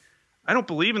just I don't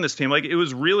believe in this team. It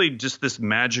was really just this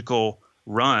magical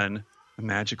run,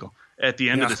 at the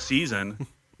end of the season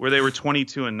where they were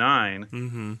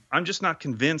 22-9. I'm just not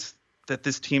convinced that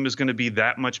this team is going to be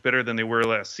that much better than they were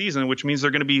last season, which means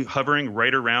they're going to be hovering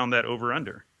right around that over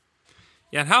under.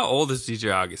 Yeah. And how old is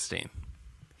DJ Augustin?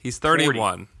 He's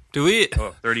 31.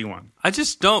 31. I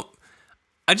just don't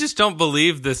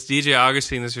believe this DJ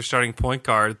Augustin as your starting point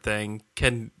guard thing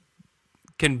can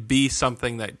be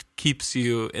something that keeps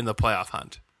you in the playoff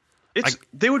hunt.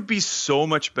 They would be so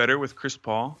much better with Chris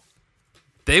Paul.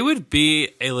 They would be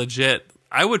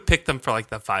I would pick them for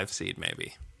the 5 seed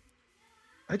maybe.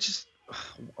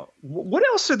 What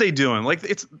else are they doing?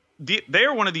 They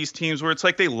are one of these teams where it's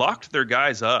they locked their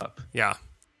guys up. Yeah.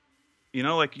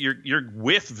 You're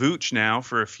with Vooch now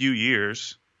for a few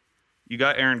years. You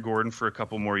got Aaron Gordon for a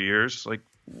couple more years.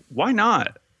 Why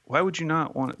not? Why would you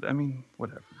not want it? I mean,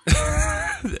 whatever.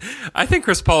 I think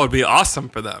Chris Paul would be awesome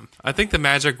for them. I think the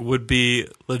Magic would be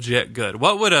legit good.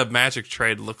 What would a Magic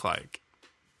trade look like?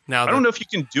 Now, I don't know if you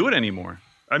can do it anymore.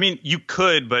 I mean, you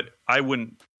could, but I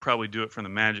wouldn't probably do it from the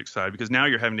Magic side, because now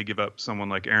you're having to give up someone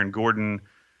like Aaron Gordon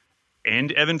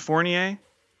and Evan Fournier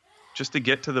just to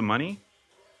get to the money.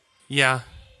 Yeah.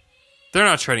 They're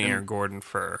not trading Aaron Gordon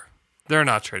for... They're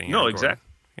not trading Aaron Gordon. Exactly.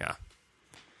 Yeah.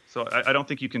 So I don't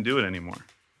think you can do it anymore.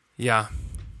 Yeah.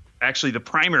 Actually, the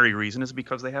primary reason is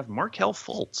because they have Markelle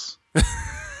Fultz.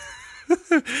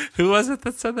 Who was it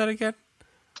that said that again?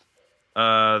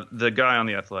 The guy on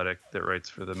The Athletic that writes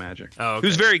for the Magic. Oh, okay.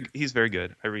 He's very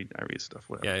good. I read stuff.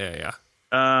 Whatever.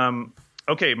 Yeah.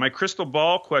 Okay, my crystal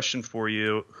ball question for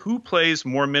you: who plays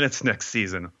more minutes next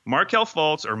season, Markelle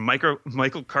Fultz or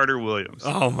Michael Carter Williams?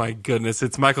 Oh my goodness,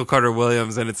 it's Michael Carter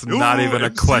Williams, and it's not even a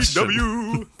question.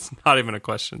 It's not even a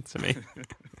question to me.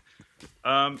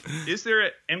 Is there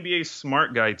an NBA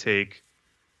smart guy take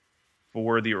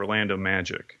for the Orlando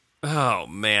Magic? Oh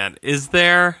man, is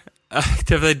there?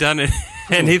 Have they done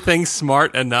anything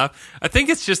smart enough? I think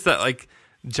it's just that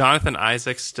Jonathan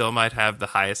Isaac still might have the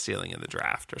highest ceiling in the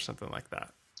draft or something like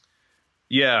that.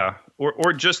 Yeah,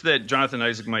 or just that Jonathan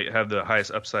Isaac might have the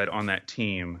highest upside on that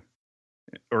team,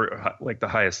 or the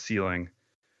highest ceiling,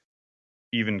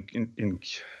 even in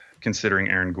considering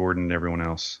Aaron Gordon and everyone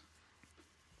else.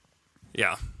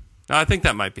 Yeah, no, I think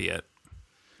that might be it.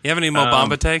 You have any Mo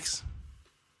Bamba takes?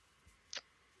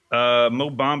 Mo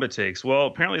Bamba takes. Well,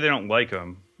 apparently they don't like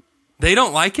him. They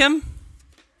don't like him?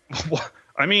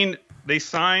 I mean, they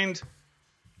signed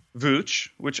Vooch,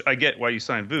 which I get why you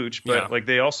signed Vooch, but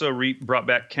they also brought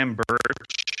back Kem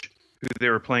Birch, who they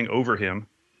were playing over him.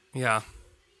 Yeah.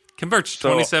 Kem Birch,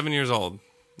 27 years old,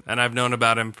 and I've known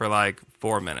about him for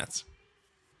 4 minutes.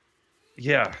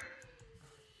 Yeah.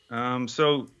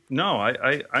 So no,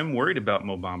 I'm worried about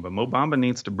Mo Bamba. Mo Bamba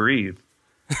needs to breathe.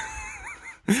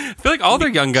 I feel like all their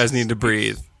young guys need to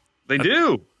breathe. They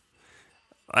do.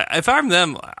 If I'm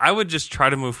them, I would just try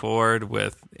to move forward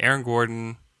with Aaron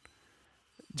Gordon,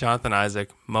 Jonathan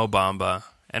Isaac, Mo Bamba,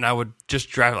 and I would just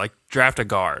draft a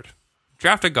guard.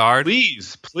 Draft a guard.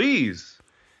 Please.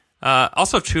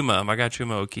 Also Chuma, my guy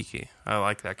Chuma Okeke. I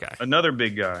like that guy. Another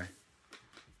big guy.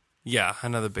 Yeah,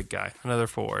 another big guy, another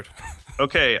forward.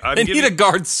 Okay, They need a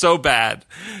guard so bad.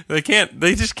 They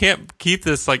just can't keep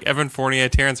this like Evan Fournier,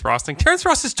 Terrence Ross thing. Terrence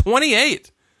Ross is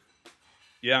 28.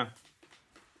 Yeah.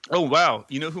 Oh, wow.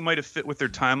 You know who might have fit with their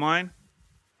timeline?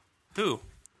 Who?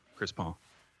 Chris Paul.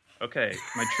 Okay,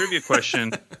 my trivia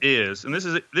question is, and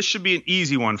this should be an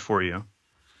easy one for you.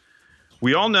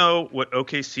 We all know what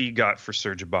OKC got for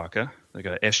Serge Ibaka. They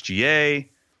got SGA,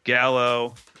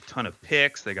 Gallo, a ton of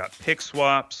picks. They got pick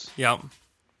swaps. Yep.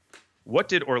 What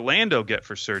did Orlando get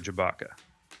for Serge Ibaka?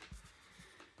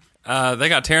 They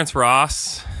got Terrence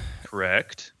Ross.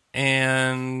 Correct.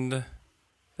 And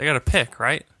they got a pick,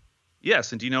 right?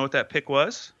 Yes, and do you know what that pick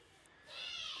was?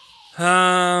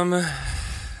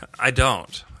 I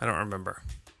don't remember.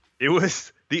 It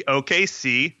was the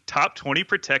OKC top 20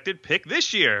 protected pick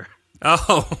this year.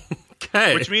 Oh,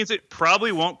 okay. Which means it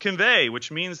probably won't convey,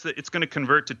 which means that it's going to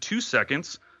convert to 2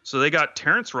 seconds. So they got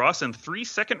Terrence Ross and 3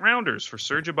 second rounders for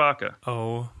Serge Ibaka.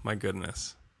 Oh, my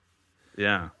goodness.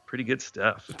 Yeah, pretty good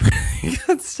stuff.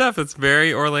 Good stuff. It's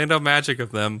very Orlando Magic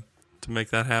of them to make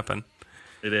that happen.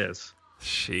 It is.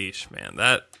 Sheesh, man.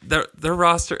 Their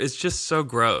roster is just so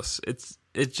gross.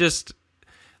 It just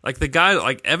like the guy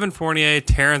like Evan Fournier,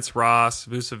 Terrence Ross,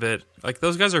 Vucevic, like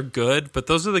those guys are good, but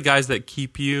those are the guys that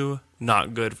keep you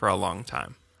not good for a long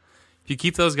time. If you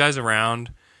keep those guys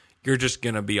around, you're just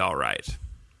gonna be all right.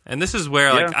 And this is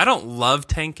where like I don't love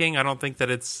tanking. I don't think that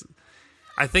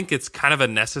I think it's kind of a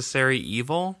necessary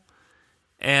evil.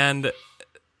 And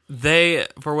they,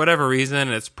 for whatever reason,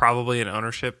 it's probably an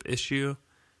ownership issue.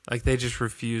 Like they just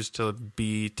refuse to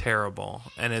be terrible,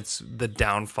 and it's the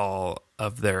downfall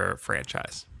of their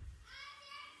franchise.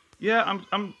 Yeah,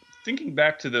 I'm thinking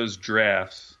back to those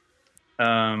drafts.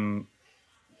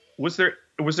 Was there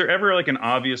ever like an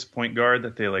obvious point guard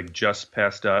that they like just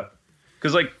passed up?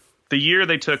 Because like the year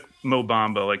they took Mo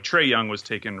Bamba, like Trae Young was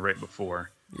taken right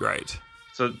before. Right.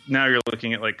 So now you're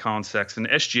looking at like Colin Sexton.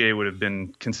 SGA would have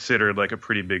been considered like a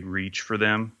pretty big reach for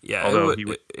them. Yeah, although it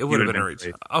would have been a reach.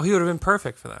 Great. Oh, he would have been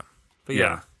perfect for them. But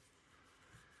yeah.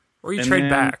 Or you trade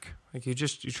back. Like you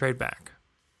trade back.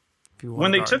 If you want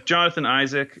when they took Jonathan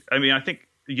Isaac, I mean, I think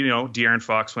De'Aaron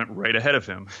Fox went right ahead of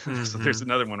him. Mm-hmm. So there's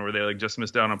another one where they like just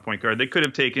missed out on point guard. They could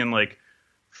have taken like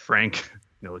Frank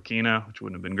Ntilikina, which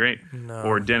wouldn't have been great,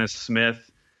 or Dennis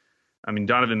Smith. I mean,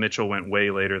 Donovan Mitchell went way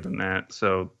later than that,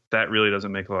 so that really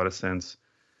doesn't make a lot of sense.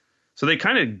 So they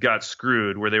kind of got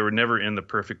screwed where they were never in the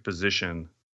perfect position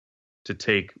to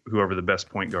take whoever the best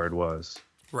point guard was.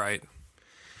 Right.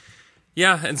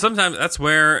 Yeah, and sometimes that's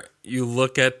where you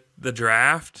look at the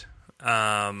draft,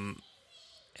 and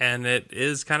it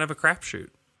is kind of a crapshoot,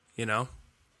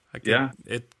 Like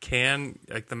it can,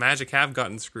 like the Magic have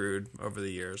gotten screwed over the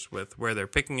years with where they're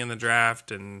picking in the draft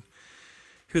and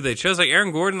who they chose. Like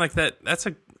Aaron Gordon, like that's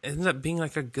ends up being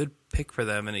like a good pick for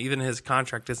them, and even his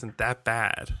contract isn't that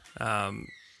bad.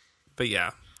 But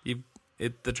yeah,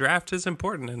 the draft is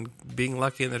important, and being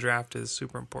lucky in the draft is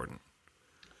super important.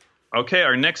 Okay,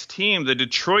 our next team, the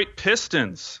Detroit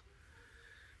Pistons,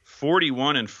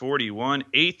 41-41,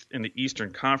 8th in the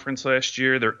Eastern Conference last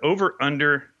year. Their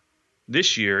over/under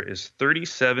this year is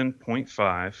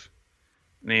 37.5.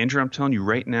 And Andrew, I'm telling you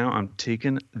right now, I'm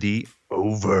taking the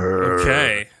over.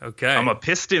 Okay. I'm a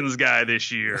Pistons guy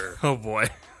this year. Oh, boy.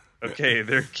 Okay,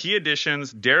 their key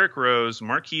additions, Derrick Rose,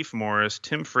 Markieff Morris,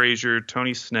 Tim Frazier,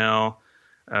 Tony Snell,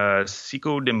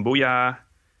 Siko Dembuya,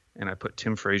 and I put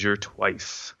Tim Frazier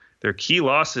twice. Their key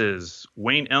losses,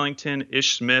 Wayne Ellington,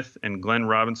 Ish Smith, and Glenn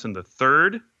Robinson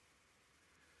III.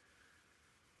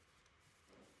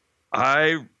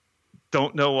 I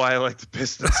don't know why I like the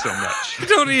Pistons so much. I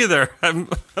don't either. I'm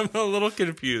a little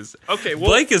confused. Okay, well,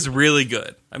 Blake is really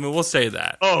good. I mean, we'll say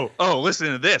that. Oh,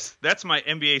 listen to this. That's my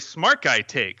NBA smart guy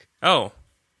take. Oh.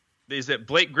 Is that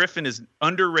Blake Griffin is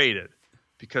underrated,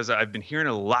 because I've been hearing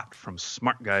a lot from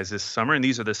smart guys this summer, and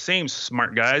these are the same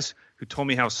smart guys who told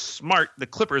me how smart the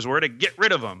Clippers were to get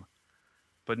rid of him.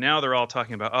 But now they're all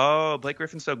talking about, Blake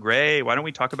Griffin's so great. Why don't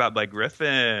we talk about Blake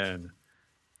Griffin?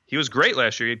 He was great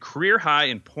last year. He had career high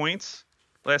in points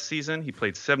last season. He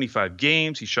played 75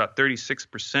 games. He shot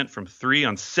 36% from 3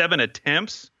 on 7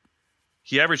 attempts.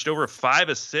 He averaged over 5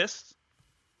 assists.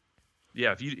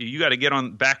 Yeah, if you got to get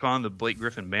back on the Blake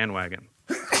Griffin bandwagon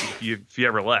if you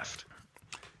ever left.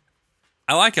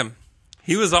 I like him.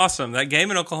 He was awesome. That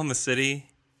game in Oklahoma City,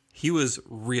 he was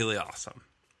really awesome.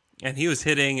 And he was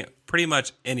hitting pretty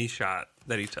much any shot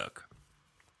that he took.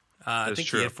 I think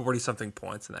he had 40-something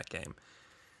points in that game.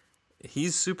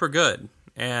 He's super good.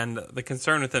 And the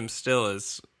concern with him still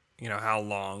is, how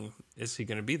long is he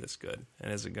going to be this good?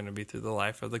 And is it going to be through the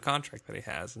life of the contract that he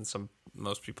has? And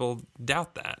most people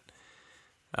doubt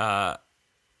that.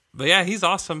 But yeah, he's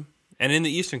awesome. And in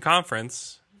the Eastern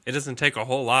Conference, it doesn't take a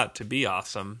whole lot to be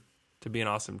awesome, to be an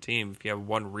awesome team. If you have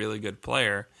one really good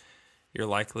player, you're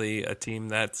likely a team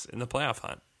that's in the playoff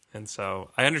hunt. And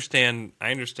so I understand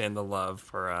the love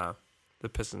for the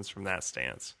Pistons from that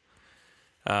stance.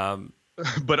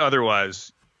 But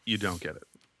otherwise, you don't get it.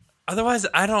 Otherwise,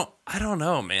 I don't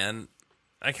know, man.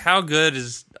 Like, how good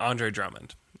is Andre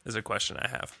Drummond is a question I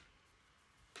have.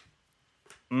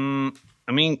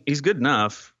 I mean, he's good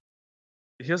enough.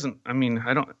 He doesn't. I mean,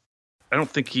 I don't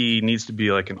think he needs to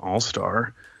be like an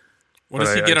all-star. What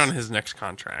does he get on his next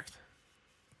contract?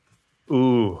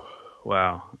 Ooh,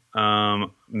 wow.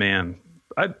 Man,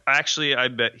 I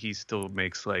bet he still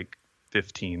makes like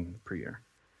 15 per year.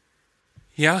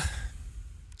 Yeah.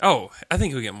 Oh, I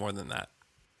think he'll get more than that.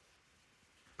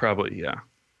 Probably, yeah.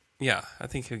 Yeah, I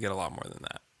think he'll get a lot more than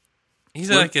that. He's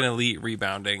like an elite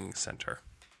rebounding center.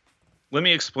 Let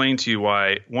me explain to you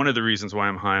one of the reasons why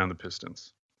I'm high on the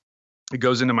Pistons. It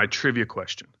goes into my trivia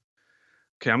question.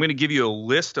 Okay, I'm going to give you a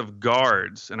list of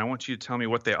guards, and I want you to tell me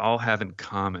what they all have in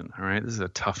common. All right, this is a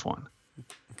tough one.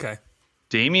 Okay.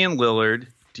 Damian Lillard,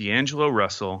 D'Angelo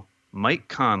Russell, Mike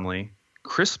Conley,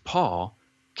 Chris Paul,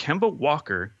 Kemba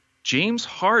Walker, James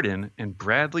Harden, and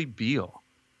Bradley Beal.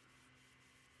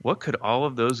 What could all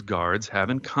of those guards have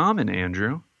in common,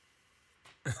 Andrew?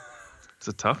 It's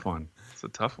a tough one.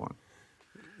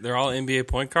 They're all NBA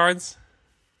point guards?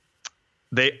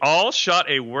 They all shot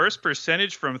a worse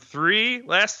percentage from three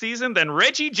last season than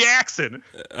Reggie Jackson.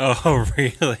 Oh,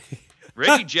 really?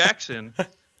 Reggie Jackson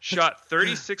shot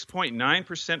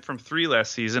 36.9% from three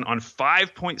last season on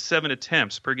 5.7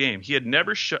 attempts per game. He had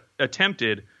never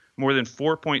attempted more than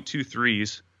 4.2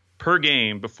 threes per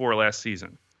game before last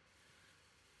season.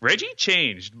 Reggie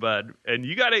changed, bud, and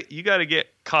you gotta get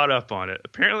caught up on it.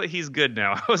 Apparently, he's good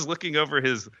now. I was looking over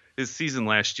his season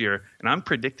last year, and I'm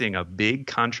predicting a big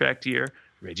contract year.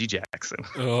 Reggie Jackson.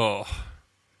 Oh,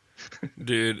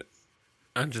 dude,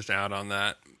 I'm just out on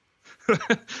that.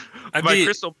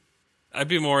 I'd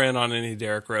be more in on any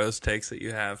Derrick Rose takes that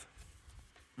you have.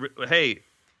 Hey,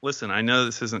 listen, I know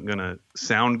this isn't going to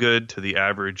sound good to the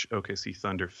average OKC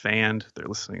Thunder fan. They're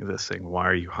listening to this saying, why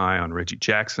are you high on Reggie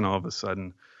Jackson all of a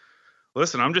sudden?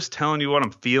 Listen, I'm just telling you what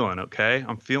I'm feeling, okay?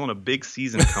 I'm feeling a big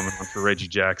season coming on for Reggie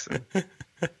Jackson.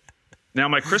 Now,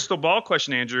 my crystal ball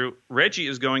question, Andrew. Reggie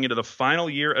is going into the final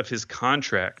year of his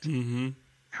contract. Mm-hmm.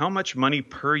 How much money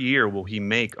per year will he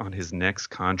make on his next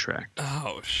contract?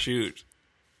 Oh, shoot.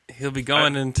 He'll be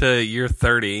going into year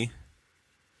 30.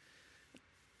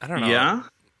 I don't know. Yeah?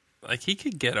 Like, he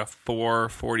could get a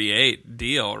 $448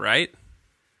 deal, right?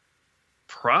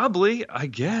 Probably, I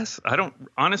guess. I don't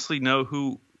honestly know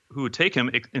who would take him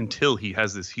until he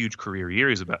has this huge career year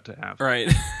he's about to have.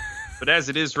 Right. But as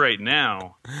it is right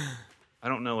now, I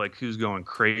don't know like who's going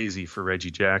crazy for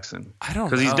Reggie Jackson. I don't know.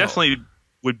 Because he definitely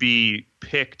would be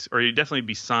picked, or he'd definitely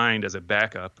be signed as a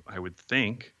backup, I would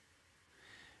think.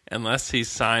 Unless he's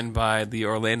signed by the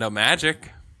Orlando Magic.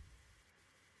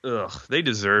 Ugh, they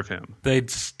deserve him. They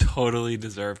totally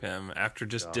deserve him after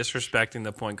just disrespecting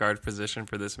the point guard position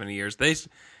for this many years.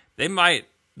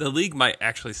 The league might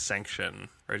actually sanction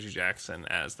Reggie Jackson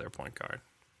as their point guard.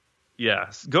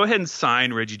 Yes. Go ahead and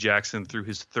sign Reggie Jackson through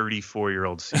his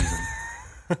 34-year-old season.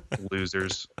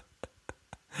 Losers.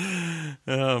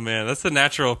 Oh, man. That's the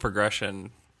natural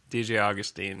progression. DJ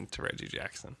Augustine to Reggie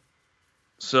Jackson.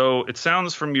 So it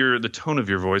sounds from the tone of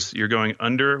your voice, you're going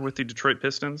under with the Detroit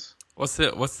Pistons? What's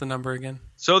the number again?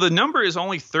 So the number is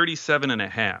only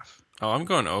 37.5. Oh, I'm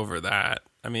going over that.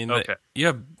 I mean, okay.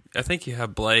 I think you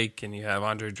have Blake and you have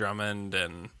Andre Drummond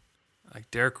and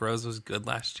like Derrick Rose was good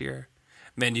last year.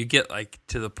 Man, you get like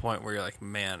to the point where you're like,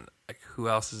 man, like who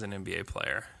else is an NBA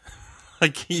player?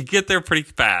 Like you get there pretty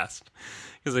fast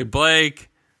because like Blake,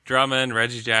 Drummond,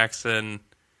 Reggie Jackson,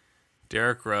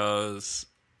 Derrick Rose,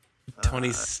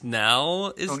 Tony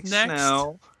Snell is next.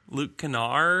 Snell. Luke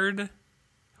Kennard,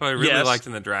 who I really liked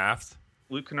in the draft.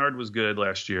 Luke Kennard was good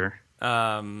last year.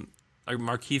 Like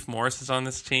Markieff Morris is on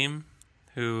this team,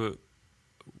 who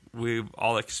we've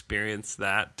all experienced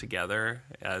that together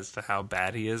as to how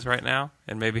bad he is right now,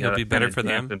 and maybe he'll be better for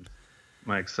them.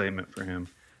 My excitement for him.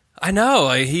 I know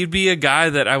he'd be a guy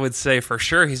that I would say for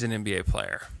sure he's an NBA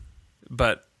player,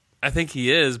 but I think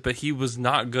he is. But he was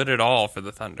not good at all for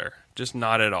the Thunder, just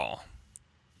not at all.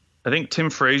 I think Tim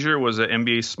Frazier was an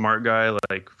NBA smart guy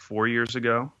like 4 years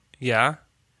ago. Yeah,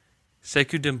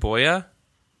 Sekou Demboya.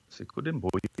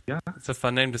 Yeah. It's a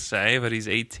fun name to say, but he's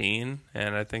 18,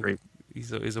 and I think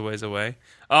he's a ways away.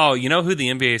 Oh, you know who the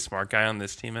NBA smart guy on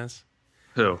this team is?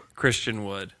 Who? Christian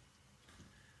Wood.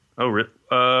 Oh, really?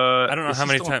 I don't know how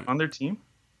many times on their team.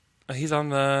 He's on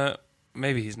the.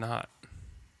 Maybe he's not.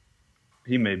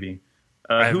 He may be.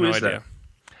 I have who no is idea.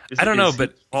 that? I don't know, is he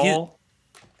but tall?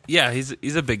 yeah,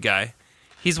 he's a big guy.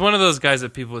 He's one of those guys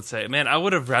that people would say, man, I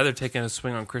would have rather taken a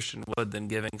swing on Christian Wood than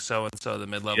giving so-and-so the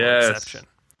mid-level exception.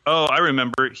 Oh, I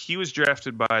remember. He was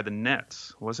drafted by the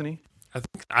Nets, wasn't he?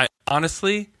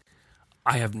 Honestly,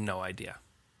 I have no idea.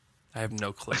 I have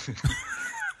no clue.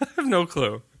 I have no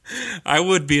clue. I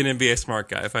would be an NBA smart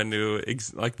guy if I knew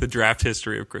like the draft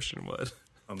history of Christian Wood.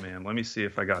 Oh, man. Let me see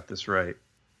if I got this right.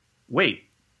 Wait.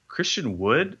 Christian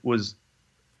Wood was...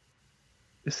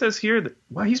 It says here that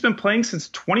he's been playing since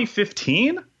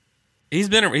 2015? He's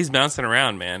bouncing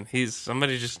around, man.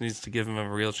 Somebody just needs to give him a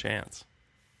real chance.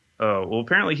 Oh, well,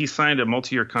 apparently he signed a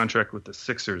multi-year contract with the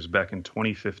Sixers back in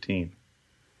 2015.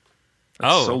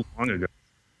 That's so long ago.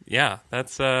 Yeah,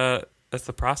 that's the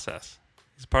process.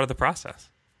 He's part of the process.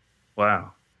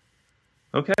 Wow.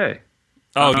 Okay.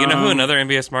 Oh, you know who another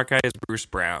NBA smart guy is? Bruce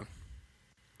Brown.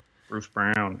 Bruce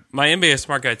Brown. My NBA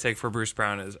smart guy take for Bruce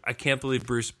Brown is, I can't believe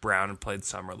Bruce Brown played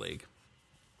Summer League.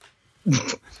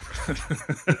 That's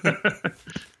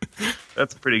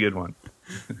a pretty good one.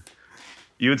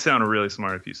 You would sound really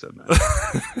smart if you said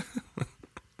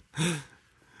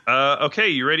that. Okay,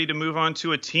 you ready to move on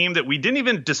to a team that we didn't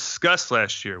even discuss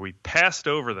last year? We passed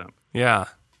over them. Yeah.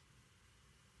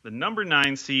 The number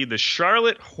 9 seed, the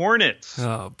Charlotte Hornets.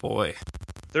 Oh, boy.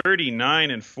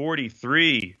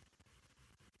 39-43.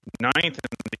 Ninth in the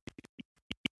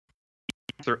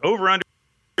They're over under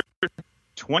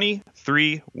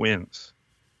 23 wins.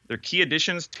 Their key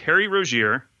additions, Terry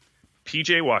Rozier,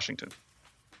 PJ Washington.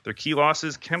 Their key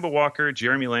losses, Kemba Walker,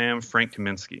 Jeremy Lamb, Frank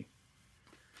Kaminsky.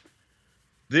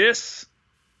 This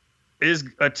is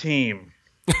a team.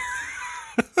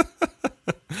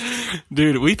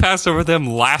 Dude, we passed over them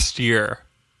last year.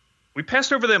 We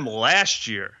passed over them last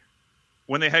year.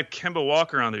 When they had Kemba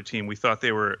Walker on their team, we thought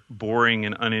they were boring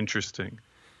and uninteresting.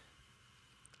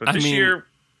 But this year,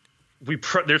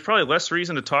 there's probably less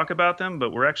reason to talk about them,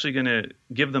 but we're actually going to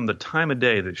give them the time of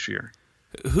day this year.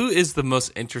 Who is the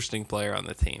most interesting player on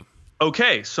the team?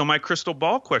 Okay, so my crystal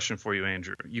ball question for you,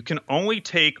 Andrew. You can only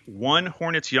take one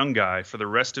Hornets young guy for the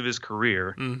rest of his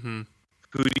career. Mm-hmm.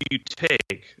 Who do you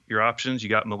take? Your options, you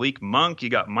got Malik Monk, you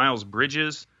got Miles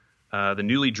Bridges, the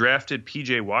newly drafted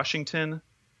PJ Washington.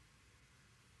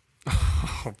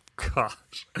 Oh,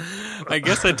 gosh. I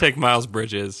guess I'd take Miles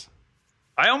Bridges.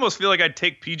 I almost feel like I'd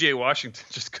take PJ Washington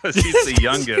just because he's the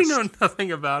youngest. You know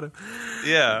nothing about him.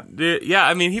 Yeah. Yeah,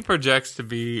 I mean, he projects to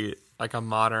be like a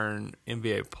modern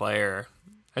NBA player.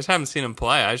 I just haven't seen him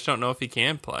play. I just don't know if he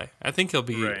can play. I think he'll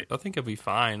be. Right. I think he'll be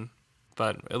fine.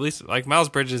 But at least, like, Miles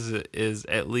Bridges is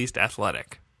at least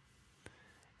athletic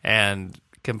and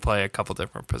can play a couple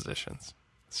different positions.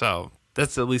 So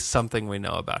that's at least something we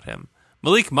know about him.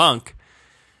 Malik Monk,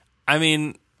 I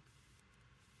mean,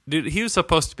 dude, he was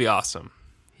supposed to be awesome.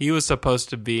 He was supposed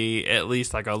to be at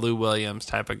least like a Lou Williams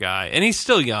type of guy. And he's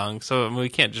still young, so I mean, we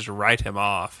can't just write him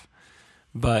off.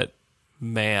 But,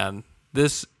 man,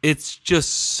 it's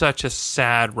just such a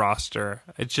sad roster.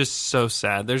 It's just so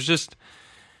sad. There's just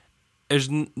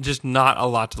not a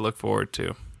lot to look forward to.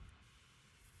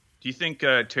 Do you think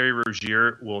Terry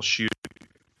Rozier will shoot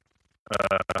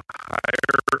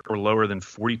higher or lower than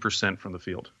 40% from the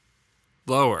field?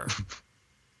 Lower.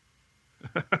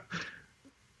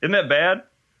 Isn't that bad?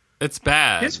 It's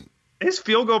bad. His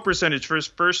field goal percentage for his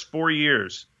first 4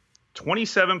 years,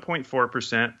 27.4%,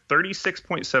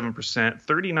 36.7%,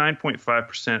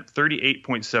 39.5%,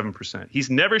 38.7%. He's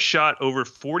never shot over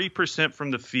 40% from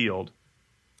the field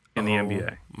in the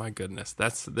NBA. My goodness.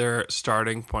 That's their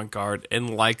starting point guard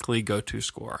and likely go-to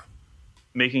scorer.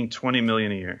 Making $20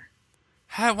 million a year.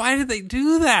 Why did they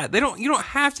do that? You don't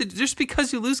have to. Just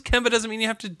because you lose Kemba doesn't mean you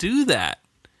have to do that.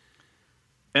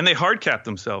 And they hard cap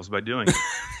themselves by doing it.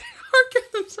 Hard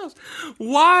cap themselves.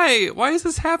 Why? Why is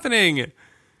this happening? I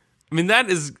mean,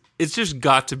 it's just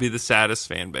got to be the saddest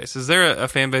fan base. Is there a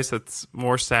fan base that's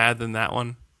more sad than that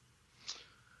one?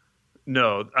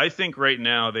 No, I think right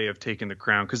now they have taken the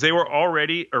crown because they were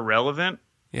already irrelevant.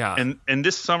 Yeah. And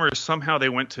this summer, somehow they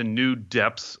went to new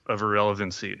depths of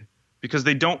irrelevancy because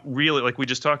they don't really, like we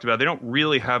just talked about, they don't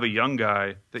really have a young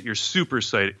guy that you're super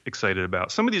excited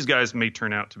about. Some of these guys may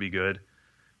turn out to be good,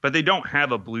 but they don't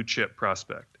have a blue chip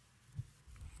prospect.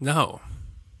 No,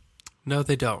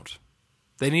 they don't.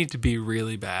 They need to be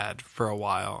really bad for a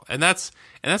while. And that's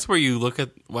where you look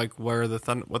at like where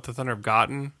what the Thunder have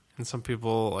gotten. And some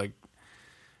people, like,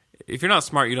 if you're not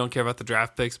smart, you don't care about the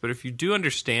draft picks. But if you do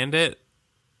understand it,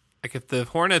 like if the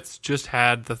Hornets just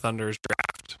had the Thunder's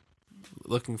draft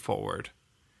looking forward,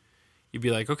 you'd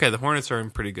be like, okay, the Hornets are in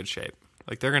pretty good shape.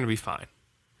 Like, they're going to be fine.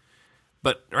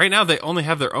 But right now, they only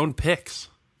have their own picks.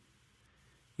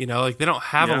 You know, like they don't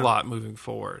have a Yeah. lot moving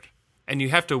forward. And you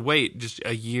have to wait just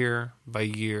a year by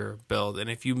year build. And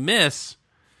if you miss,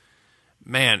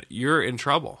 man, you're in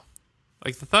trouble.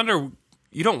 Like the Thunder,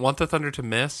 you don't want the Thunder to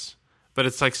miss, but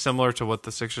it's like similar to what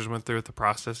the Sixers went through with the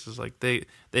process. Is like they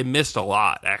missed a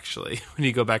lot, actually. When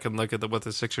you go back and look at what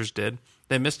the Sixers did,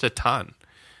 they missed a ton.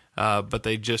 But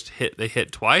they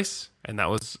hit twice, and that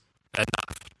was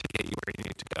enough to get you where you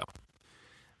need to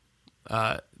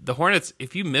go. The Hornets,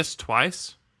 if you miss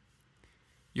twice,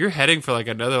 you're heading for like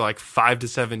another like 5 to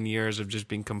 7 years of just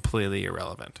being completely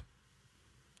irrelevant.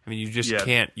 I mean, you just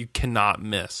you cannot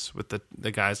miss with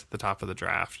the guys at the top of the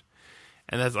draft.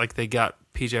 And that's like they got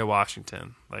PJ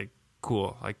Washington, like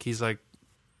cool. Like he's like,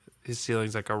 his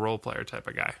ceiling's like a role player type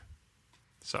of guy.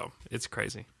 So it's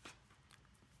crazy.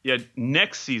 Yeah,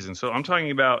 next season. So I'm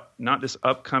talking about not this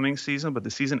upcoming season, but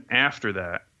the season after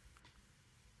that.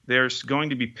 There's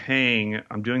going to be paying,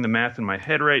 I'm doing the math in my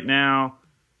head right now,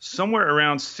 somewhere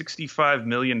around $65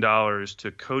 million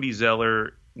to Cody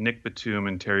Zeller, Nick Batum,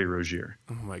 and Terry Rozier.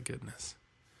 Oh my goodness.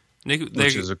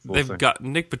 Which is a cool thing.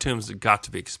 Nick Batum's got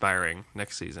to be expiring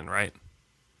next season, right?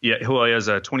 Yeah, well, he has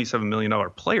a $27 million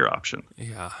player option.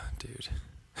 Yeah, dude.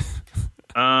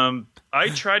 I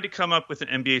tried to come up with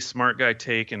an NBA smart guy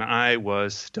take, and I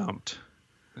was stumped.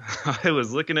 I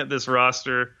was looking at this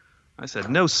roster. I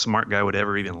said, no smart guy would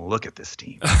ever even look at this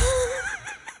team.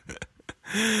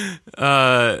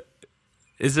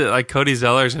 Is it like Cody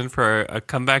Zeller's in for a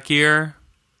comeback year?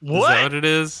 What? Is that what it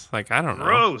is? Like, I don't know.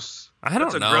 Gross. I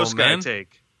don't know, That's a gross man. guy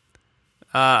take.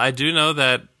 I do know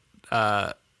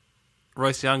that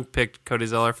Royce Young picked Cody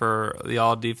Zeller for the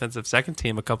all-defensive second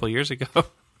team a couple years ago.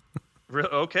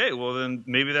 Okay, well then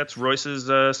maybe that's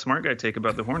Royce's smart guy take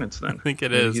about the Hornets then. I think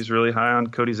it Maybe is. He's really high on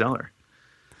Cody Zeller.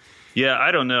 Yeah,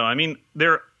 I don't know. I mean,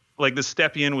 they're like the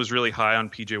Stepien was really high on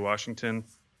PJ Washington.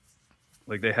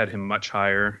 Like they had him much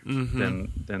higher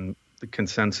than the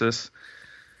consensus.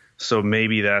 So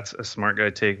maybe that's a smart guy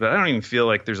take. But I don't even feel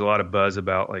like there's a lot of buzz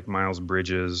about like Miles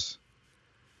Bridges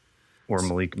or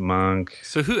Malik Monk.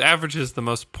 So who averages the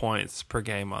most points per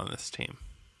game on this team?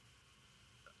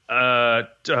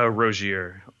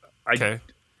 Rozier. Okay.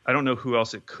 I don't know who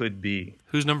else it could be.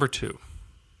 Who's number 2?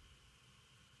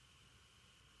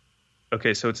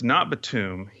 Okay, so it's not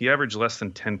Batum. He averaged less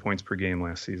than 10 points per game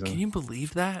last season. Can you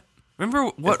believe that?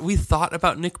 Remember what we thought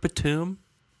about Nick Batum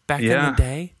back in the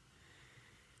day?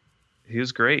 He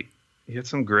was great. He had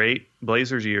some great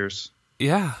Blazers years.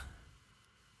 Yeah.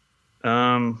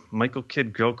 Michael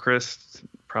Kidd-Gilchrist,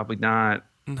 probably not.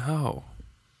 No.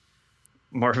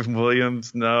 Marvin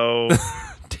Williams, no.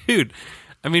 Dude,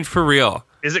 I mean, for real.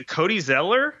 Is it Cody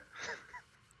Zeller?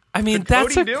 I mean, Did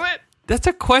Cody do it? That's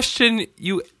a question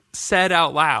you said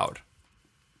out loud.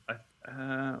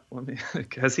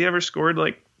 Has he ever scored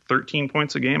like 13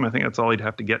 points a game? I think that's all he'd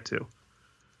have to get to.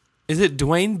 Is it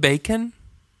Dwayne Bacon?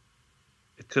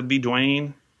 It could be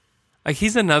Dwayne. Like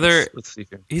he's another. Let's see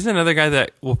here. He's another guy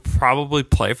that will probably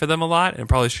play for them a lot and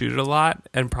probably shoot it a lot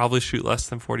and probably shoot less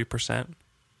than 40%.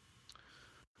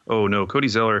 Oh no, Cody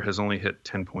Zeller has only hit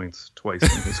 10 points twice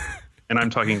in his, and I'm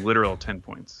talking literal 10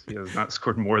 points. He has not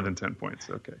scored more than 10 points.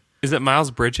 Okay. Is it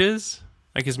Miles Bridges?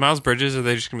 Like, is Miles Bridges, or are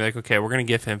they just going to be like, okay, we're going to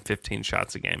give him 15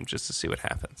 shots a game just to see what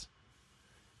happens?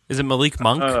 Is it Malik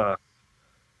Monk? I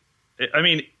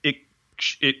mean,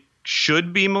 it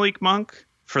should be Malik Monk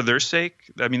for their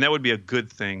sake. I mean, that would be a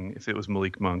good thing if it was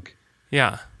Malik Monk.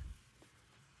 Yeah.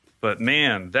 But,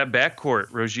 man, that backcourt,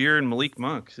 Rozier and Malik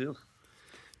Monk. Ew.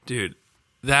 Dude,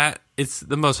 it's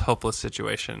the most hopeless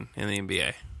situation in the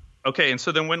NBA. Okay, and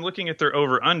so then when looking at their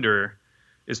over-under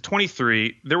is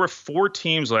 23, there were 4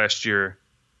 teams last year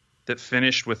that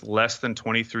finished with less than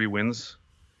 23 wins.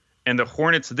 And the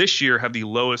Hornets this year have the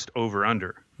lowest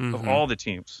over-under of all the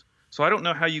teams. So I don't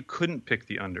know how you couldn't pick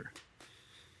the under.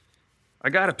 I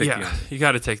got to pick the under. You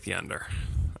got to take the under.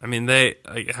 I mean, I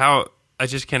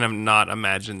just cannot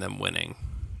imagine them winning,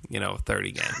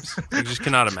 30 games. I just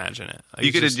cannot imagine it.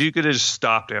 You could have just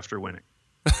stopped after winning.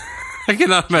 I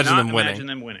cannot imagine them winning. Imagine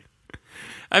them winning.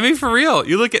 I mean, for real,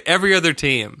 you look at every other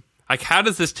team. Like, how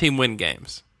does this team win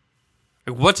games?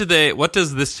 Like, what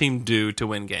does this team do to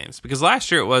win games? Because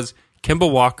last year it was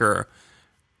Kemba Walker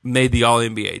made the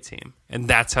All-NBA team, and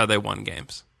that's how they won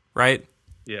games, right?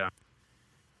 Yeah.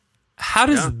 How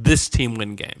does this team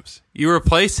win games? You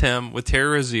replace him with Terry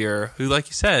Rozier, who, like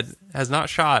you said, has not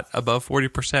shot above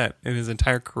 40% in his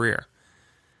entire career.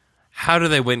 How do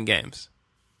they win games?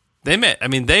 They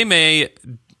may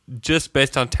just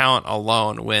based on talent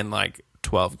alone win like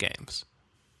 12 games.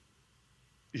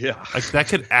 Yeah. Like that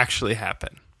could actually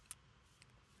happen.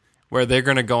 Where they're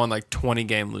going to go on like 20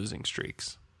 game losing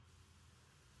streaks.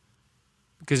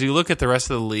 because you look at the rest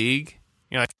of the league,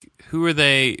 you're like, who are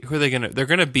they going to, they're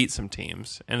going to beat some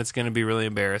teams, and it's going to be really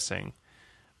embarrassing.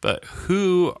 But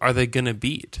who are they going to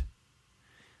beat?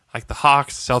 Like the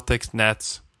Hawks, Celtics,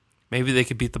 Nets. Maybe they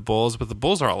could beat the Bulls, but the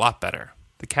Bulls are a lot better.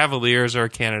 The Cavaliers are a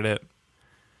candidate.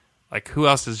 Like, who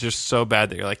else is just so bad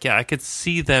that you're like, yeah, I could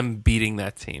see them beating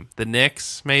that team? The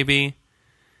Knicks, maybe.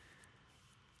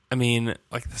 I mean,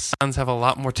 like, the Suns have a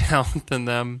lot more talent than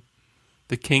them.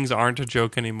 The Kings aren't a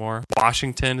joke anymore.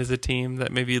 Washington is a team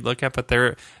that maybe you'd look at, but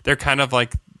they're kind of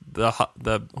like the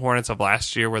Hornets of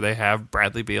last year, where they have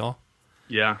Bradley Beal.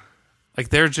 Yeah. Like,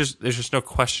 there's just no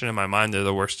question in my mind they're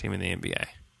the worst team in the NBA.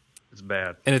 It's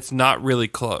bad. And it's not really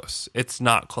close. It's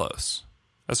not close.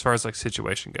 As far as, like,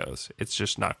 situation goes, it's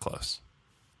just not close.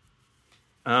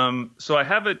 So I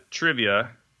have a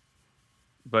trivia,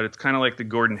 but it's kind of like the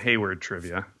Gordon Hayward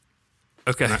trivia.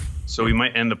 Okay. So we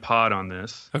might end the pod on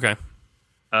this. Okay.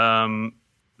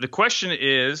 The question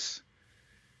is,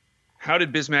 how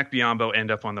did Bismack Biyombo end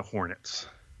up on the Hornets?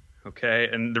 Okay.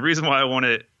 And the reason why I want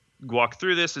to walk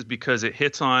through this is because it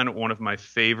hits on one of my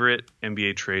favorite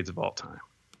NBA trades of all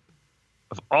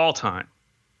time.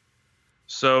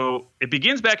 So it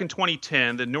begins back in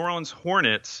 2010. The New Orleans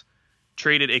Hornets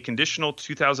traded a conditional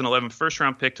 2011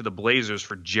 first-round pick to the Blazers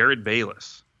for Jared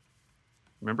Bayless.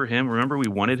 Remember him? Remember we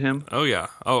wanted him? Oh, yeah.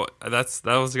 Oh, that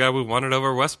was the guy we wanted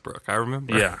over Westbrook. I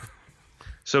remember. Yeah.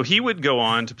 So he would go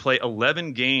on to play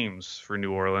 11 games for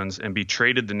New Orleans and be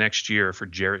traded the next year for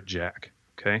Jarrett Jack.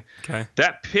 Okay.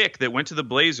 That pick that went to the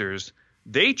Blazers,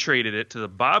 they traded it to the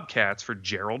Bobcats for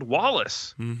Gerald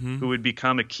Wallace, who would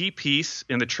become a key piece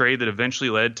in the trade that eventually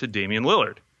led to Damian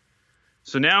Lillard.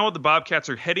 So now the Bobcats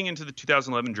are heading into the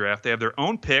 2011 draft. They have their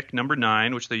own pick, number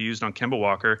 9, which they used on Kemba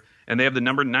Walker, and they have the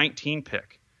number 19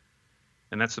 pick.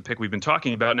 And that's the pick we've been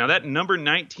talking about. Now, that number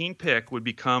 19 pick would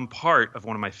become part of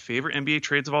one of my favorite NBA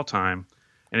trades of all time,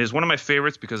 and it is one of my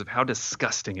favorites because of how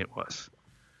disgusting it was.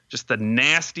 Just the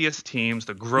nastiest teams,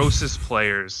 the grossest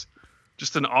players,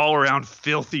 just an all-around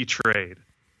filthy trade.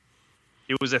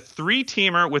 It was a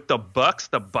 3-teamer with the Bucks,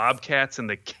 the Bobcats, and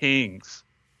the Kings.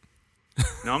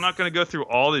 Now, I'm not going to go through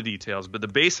all the details, but the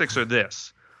basics are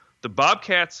this. The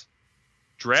Bobcats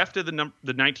drafted the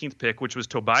 19th pick, which was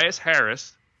Tobias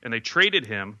Harris, and they traded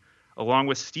him along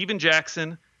with Steven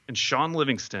Jackson and Sean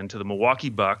Livingston to the Milwaukee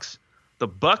Bucks. The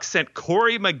Bucks sent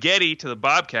Corey Maggette to the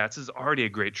Bobcats. This is already a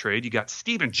great trade. You got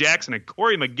Steven Jackson and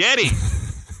Corey Maggette.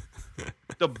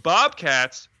 The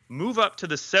Bobcats move up to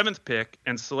the 7th pick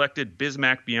and selected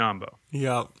Bismack Biyombo.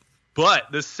 Yep.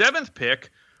 But the 7th pick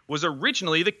was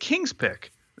originally the Kings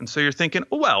pick. And so you're thinking,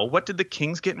 oh, well, what did the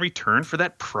Kings get in return for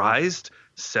that prized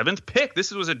 7th pick?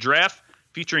 This was a draft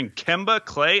featuring Kemba,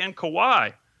 Clay, and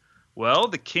Kawhi. Well,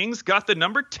 the Kings got the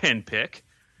number 10 pick.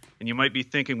 And you might be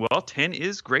thinking, well, 10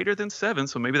 is greater than 7,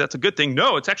 so maybe that's a good thing.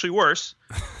 No, it's actually worse.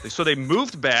 So they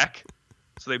moved back.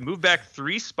 So they moved back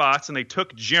 3 spots, and they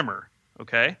took Jimmer.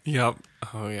 Okay? Yep.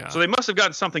 Oh, yeah. So they must have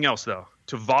gotten something else, though,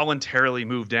 to voluntarily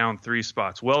move down 3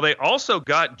 spots. Well, they also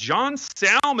got John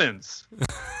Salmons,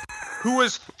 who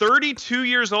was 32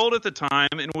 years old at the time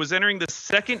and was entering the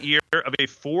 2nd year of a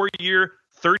 4-year,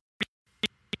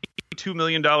 $32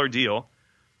 million deal.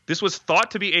 This was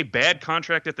thought to be a bad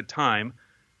contract at the time,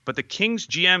 but the Kings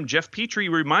GM, Jeff Petrie,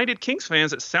 reminded Kings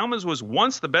fans that Salmons was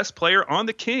once the best player on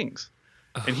the Kings.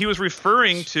 And he was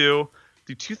referring to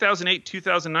the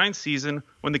 2008-2009 season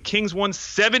when the Kings won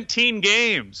 17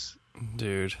 games.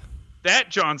 Dude. That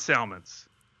John Salmons.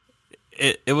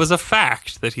 It was a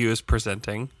fact that he was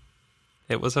presenting.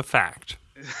 It was a fact.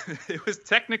 It was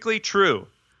technically true.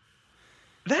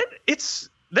 I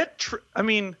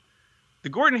mean, the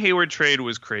Gordon Hayward trade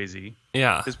was crazy.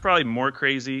 Yeah. It's probably more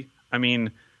crazy. I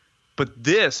mean, but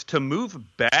this, to move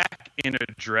back in a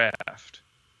draft,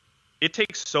 it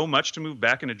takes so much to move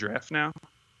back in a draft now.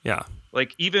 Yeah.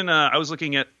 Like, even I was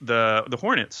looking at the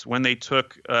Hornets when they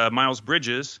took Miles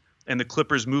Bridges and the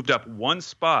Clippers moved up 1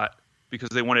 spot because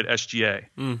they wanted SGA.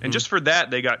 Mm-hmm. And just for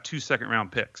that, they got 2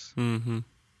 second-round picks. Mm-hmm.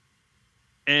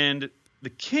 And the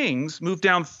Kings moved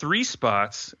down 3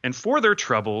 spots, and for their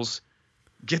troubles,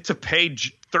 get to pay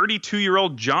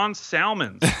 32-year-old John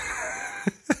Salmons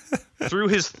through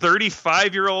his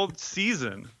 35-year-old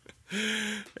season.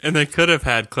 And they could have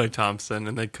had Klay Thompson,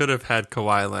 and they could have had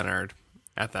Kawhi Leonard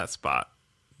at that spot.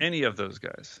 Any of those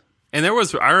guys. And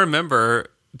I remember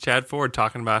Chad Ford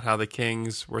talking about how the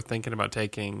Kings were thinking about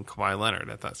taking Kawhi Leonard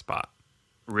at that spot.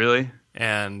 Really?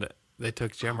 And they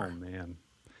took Jimmer. Oh, man.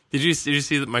 Did you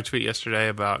see my tweet yesterday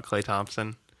about Klay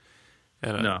Thompson?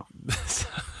 And, no.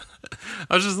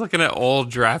 I was just looking at old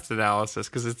draft analysis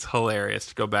because it's hilarious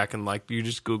to go back and you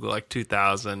just Google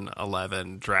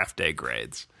 2011 draft day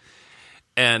grades.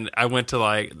 And I went to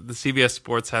like the CBS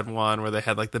Sports had one where they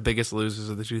had like the biggest losers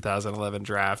of the 2011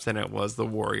 draft, and it was the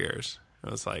Warriors. It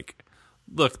was like,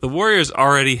 look, the Warriors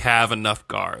already have enough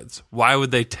guards. Why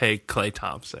would they take Klay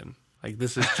Thompson? Like,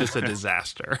 this is just a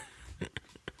disaster.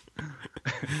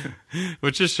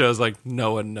 Which just shows like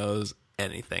no one knows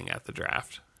anything at the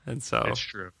draft. And so it's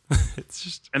true. It's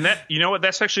just, and that, you know what?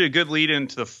 That's actually a good lead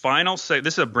into the final This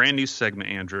is a brand new segment,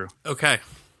 Andrew. okay.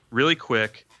 Really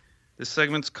quick. This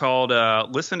segment's called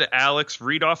Listen to Alex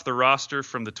Read Off the Roster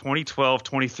from the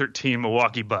 2012-2013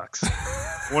 Milwaukee Bucks.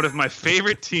 One of my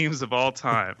favorite teams of all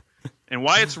time. And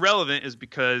why it's relevant is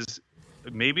because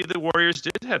maybe the Warriors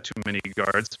did have too many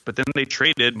guards, but then they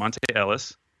traded Monte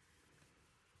Ellis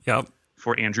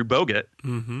for Andrew Bogut,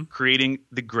 creating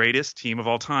the greatest team of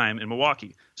all time in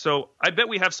Milwaukee. So I bet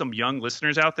we have some young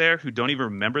listeners out there who don't even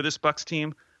remember this Bucks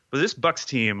team, but this Bucks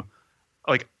team,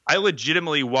 like, I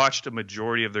legitimately watched a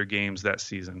majority of their games that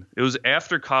season. It was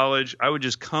after college. I would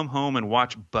just come home and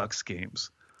watch Bucks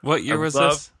games. What year was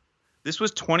this? This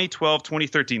was 2012,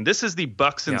 2013. This is the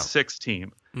Bucks and 6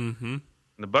 team. Mm-hmm. And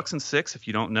the Bucks and 6, if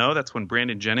you don't know, that's when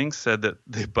Brandon Jennings said that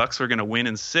the Bucks were going to win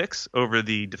in 6 over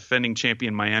the defending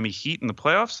champion Miami Heat in the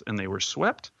playoffs, and they were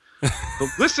swept. But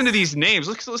listen to these names.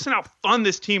 Listen how fun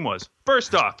this team was.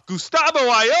 First off, Gustavo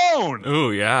Ione.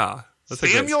 Oh, yeah. That's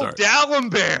Samuel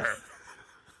Dalembert.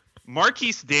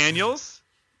 Marquise Daniels,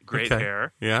 great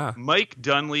hair. Yeah. Mike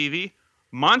Dunleavy,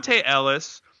 Monte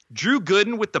Ellis, Drew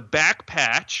Gooden with the back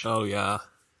patch. Oh, yeah.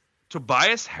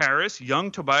 Tobias Harris,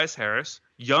 young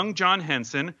John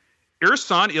Henson,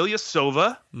 Ersan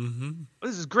Ilyasova. Mm-hmm.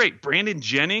 This is great. Brandon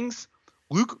Jennings,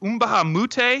 Luke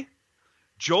Mbahamute,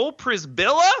 Joel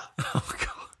Prisbilla,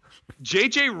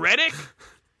 JJ Redick,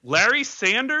 Larry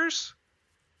Sanders.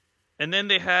 And then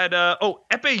they had,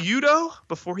 Epe Udo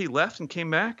before he left and came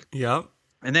back. Yep.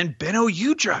 And then Beno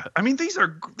Udrih. I mean, this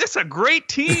is a great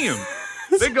team.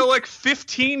 They go like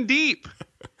 15 deep.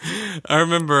 I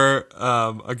remember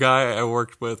a guy I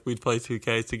worked with, we'd play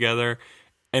 2K together,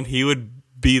 and he would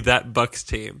be that Bucks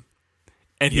team.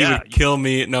 And he would kill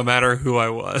me no matter who I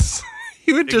was.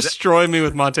 He would destroy me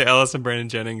with Monte Ellis and Brandon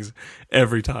Jennings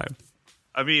every time.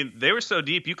 I mean, they were so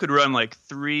deep, you could run like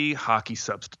 3 hockey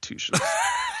substitutions.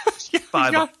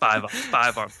 5 on 5 off,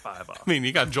 5 on 5 off. I mean,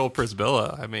 you got Joel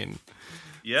Prisbilla. I mean,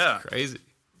 crazy.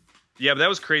 Yeah, but that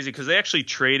was crazy because they actually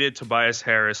traded Tobias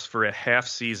Harris for a half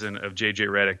season of JJ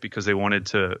Redick because they wanted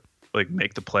to like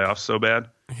make the playoffs so bad.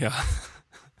 Yeah.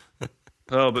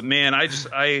 Oh, but man,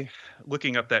 I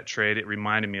looking up that trade, it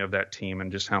reminded me of that team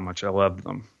and just how much I loved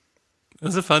them. It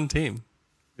was a fun team.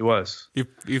 It was.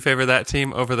 You favor that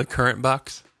team over the current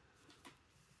Bucks?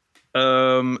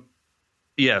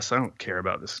 Yes, I don't care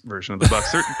about this version of the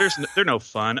Bucks. They're no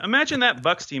fun. Imagine that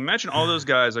Bucks team. Imagine all those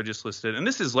guys I just listed, and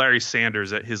this is Larry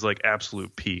Sanders at his like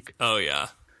absolute peak. Oh yeah,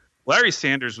 Larry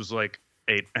Sanders was like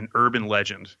an urban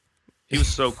legend. He was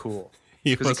so cool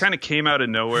because he kind of came out of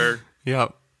nowhere.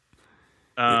 Yep.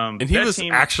 And he was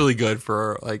actually good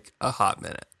for like a hot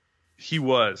minute. He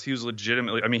was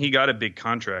legitimately. I mean, he got a big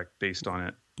contract based on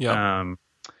it. Yeah.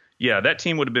 Yeah, that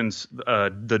team would have been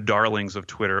the darlings of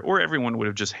Twitter, or everyone would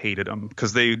have just hated them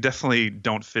because they definitely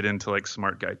don't fit into like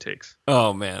smart guy takes.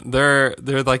 Oh man, they're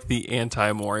like the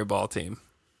anti-Maury ball team.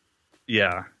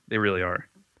 Yeah, they really are.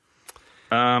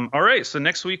 All right, so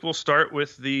next week we'll start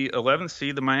with the 11th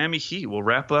seed, the Miami Heat. We'll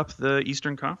wrap up the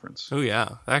Eastern Conference. Oh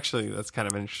yeah, actually that's kind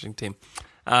of an interesting team.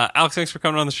 Alex, thanks for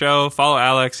coming on the show. Follow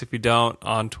Alex if you don't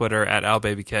on Twitter at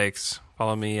AlBabyCakes.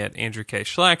 Follow me at Andrew K.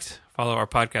 Schlecht. Follow our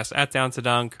podcast at Down to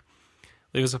Dunk.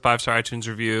 Leave us a 5-star iTunes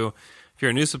review. If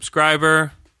you're a new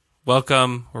subscriber,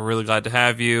 welcome. We're really glad to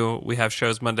have you. We have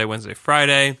shows Monday, Wednesday,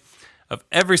 Friday of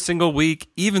every single week,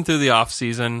 even through the off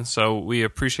season. So we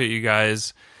appreciate you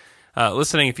guys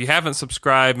listening. If you haven't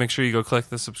subscribed, make sure you go click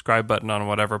the subscribe button on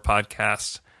whatever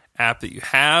podcast app that you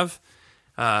have,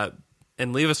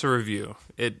 and leave us a review.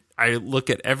 I look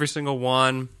at every single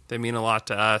one. They mean a lot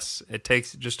to us. It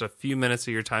takes just a few minutes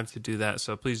of your time to do that,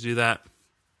 so please do that.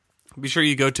 Be sure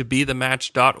you go to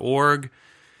bethematch.org,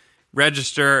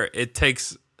 register. It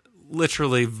takes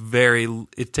very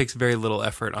little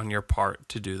effort on your part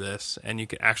to do this, and you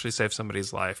can actually save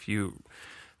somebody's life. You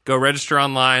go register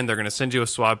online. They're going to send you a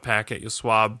swab packet. You'll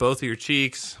swab both of your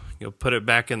cheeks. You'll put it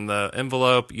back in the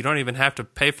envelope. You don't even have to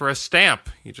pay for a stamp.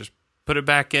 You just put it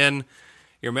back in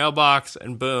your mailbox,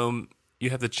 and boom, you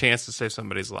have the chance to save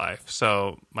somebody's life.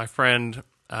 So my friend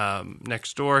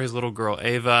next door, his little girl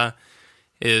Ava,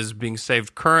 is being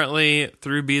saved currently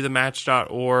through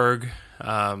bethematch.org.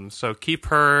 So keep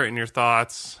her in your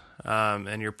thoughts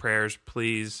and your prayers,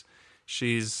 please.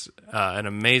 She's an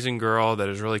amazing girl that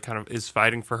is really is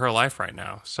fighting for her life right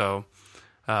now. So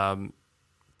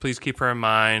please keep her in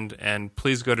mind, and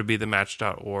please go to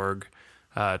bethematch.org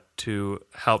to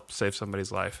help save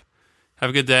somebody's life. Have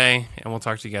a good day, and we'll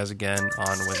talk to you guys again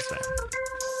on Wednesday.